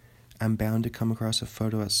thinking, I'm bound to come across a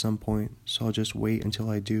photo at some point, so I'll just wait until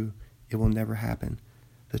I do, it will never happen.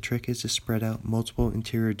 The trick is to spread out multiple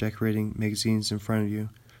interior decorating magazines in front of you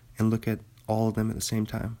and look at all of them at the same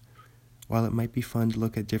time. While it might be fun to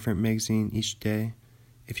look at different magazines each day,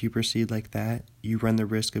 if you proceed like that, you run the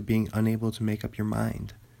risk of being unable to make up your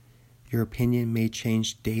mind. Your opinion may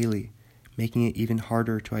change daily, making it even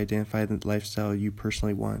harder to identify the lifestyle you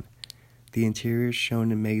personally want. The interiors shown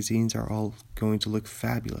in magazines are all going to look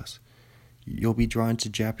fabulous. You'll be drawn to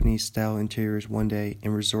Japanese-style interiors one day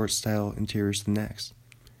and resort-style interiors the next.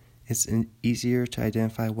 It's easier to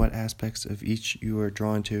identify what aspects of each you are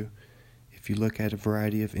drawn to if you look at a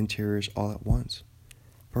variety of interiors all at once.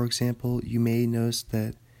 For example, you may notice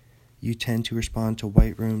that you tend to respond to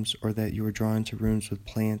white rooms, or that you are drawn to rooms with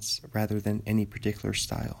plants rather than any particular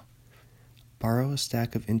style. Borrow a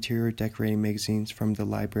stack of interior decorating magazines from the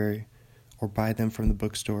library or buy them from the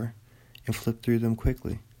bookstore and flip through them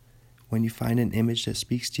quickly. When you find an image that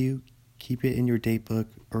speaks to you, keep it in your date book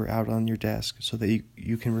or out on your desk so that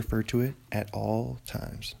you can refer to it at all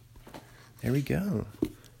times. There we go.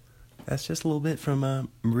 That's just a little bit from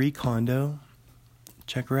Marie Kondo.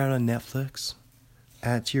 Check her out on Netflix.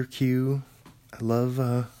 Add to your queue. I love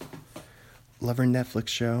her Netflix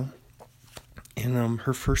show. And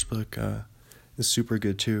her first book is super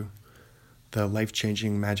good too. The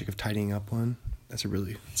Life-Changing Magic of Tidying Up one. It's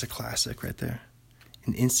a classic right there.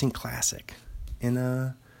 An instant classic.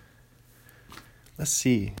 And let's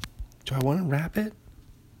see. Do I want to wrap it?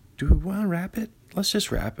 Let's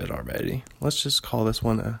just wrap it already. Let's just call this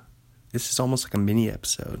one this is almost like a mini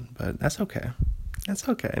episode, but that's okay. That's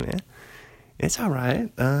okay, man. It's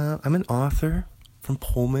alright. I'm an author from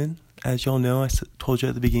Pullman. As y'all know, I told you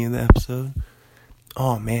at the beginning of the episode.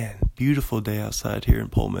 Oh man, beautiful day outside here in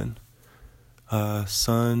Pullman.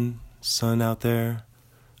 Sun out there.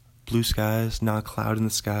 Blue skies, not a cloud in the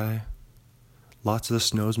sky. Lots of the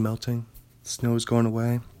snow's melting. Snow's going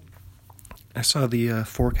away. I saw the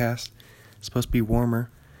forecast. It's supposed to be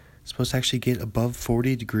warmer. It's supposed to actually get above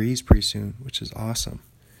 40 degrees pretty soon, which is awesome.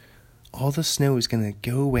 All the snow is going to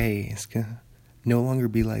go away. It's going to no longer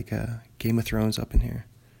be like Game of Thrones up in here.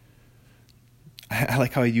 I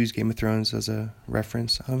like how I use Game of Thrones as a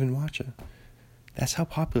reference. I don't even watch it. That's how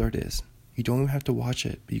popular it is. You don't even have to watch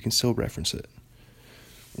it, but you can still reference it.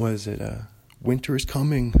 What is it? Winter is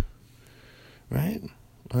coming. Right?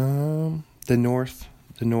 The North.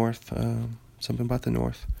 Something about the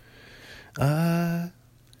North.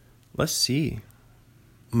 Let's see.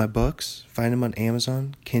 My books, find them on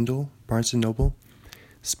Amazon, Kindle, Barnes & Noble.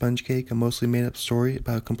 Sponge Cake, a mostly made-up story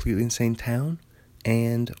about a completely insane town.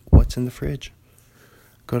 And What's in the Fridge.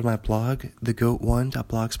 Go to my blog,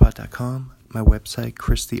 thegoat1.blogspot.com, my website,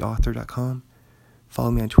 christheauthor.com.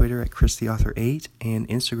 Follow me on Twitter at christheauthor8 and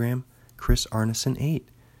Instagram, chrisarneson8.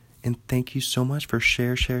 And thank you so much for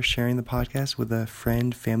sharing the podcast with a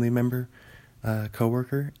friend, family member,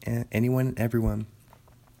 coworker, and anyone and everyone.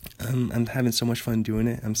 I'm having so much fun doing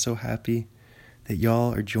it. I'm so happy that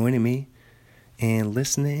y'all are joining me and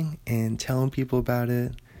listening and telling people about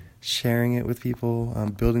it, sharing it with people,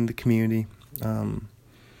 building the community. I'm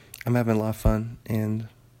having a lot of fun, and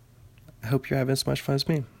I hope you're having as much fun as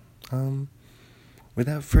me.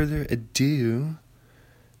 Without further ado,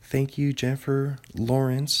 thank you, Jennifer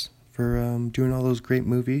Lawrence, for doing all those great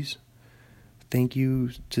movies. Thank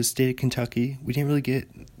you to the state of Kentucky. We didn't really get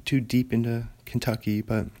too deep into Kentucky,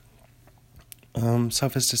 but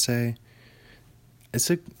suffice to say, I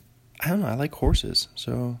don't know, I like horses,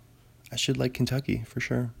 so I should like Kentucky for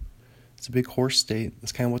sure. It's a big horse state.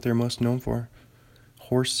 That's kind of what they're most known for.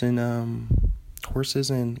 Horses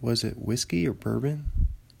and was it whiskey or bourbon?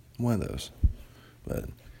 One of those. But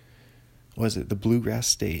was it the Bluegrass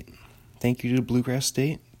State? Thank you to the Bluegrass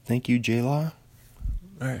State. Thank you, J-Law.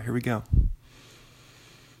 All right, here we go.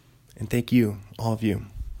 And thank you, all of you.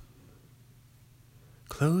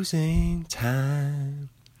 Closing time.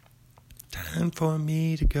 Time for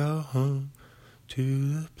me to go home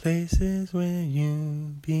to the places where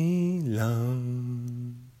you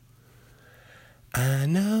belong. I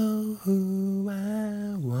know who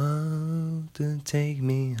I want to take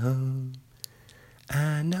me home.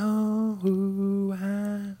 I know who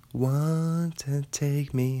I want to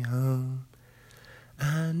take me home.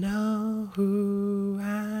 I know who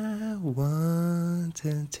I want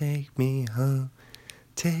to take me home.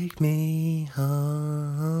 Take me home.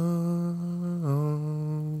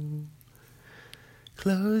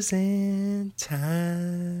 Closing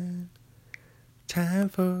time. Time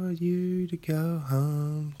for you to go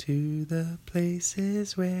home to the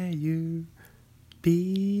places where you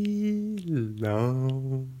belong.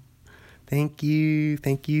 Thank you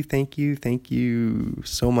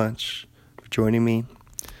so much for joining me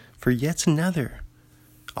for yet another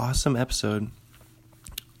awesome episode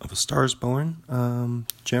of A Star Is Born.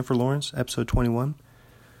 Jennifer Lawrence, episode 21.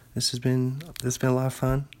 This has been a lot of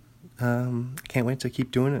fun. Can't wait to keep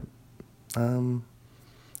doing it.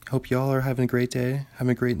 Hope y'all are having a great day, having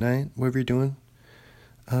a great night, whatever you're doing.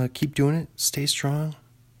 Keep doing it. Stay strong.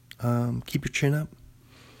 Keep your chin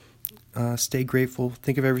up. Stay grateful.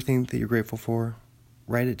 Think of everything that you're grateful for.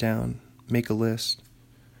 Write it down. Make a list.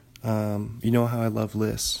 You know how I love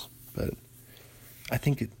lists, but I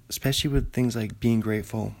think especially with things like being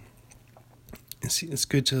grateful, it's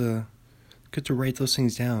good to write those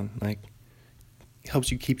things down. Like, it helps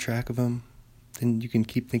you keep track of them. Then you can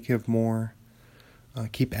keep thinking of more.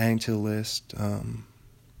 Keep adding to the list.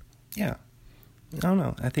 Yeah, I don't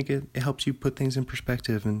know. I think it helps you put things in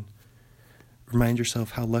perspective and remind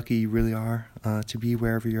yourself how lucky you really are to be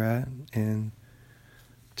wherever you're at and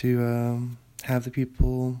to have the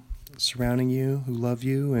people surrounding you who love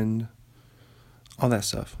you and all that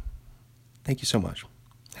stuff. Thank you so much.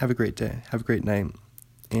 Have a great day. Have a great night.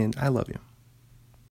 And I love you.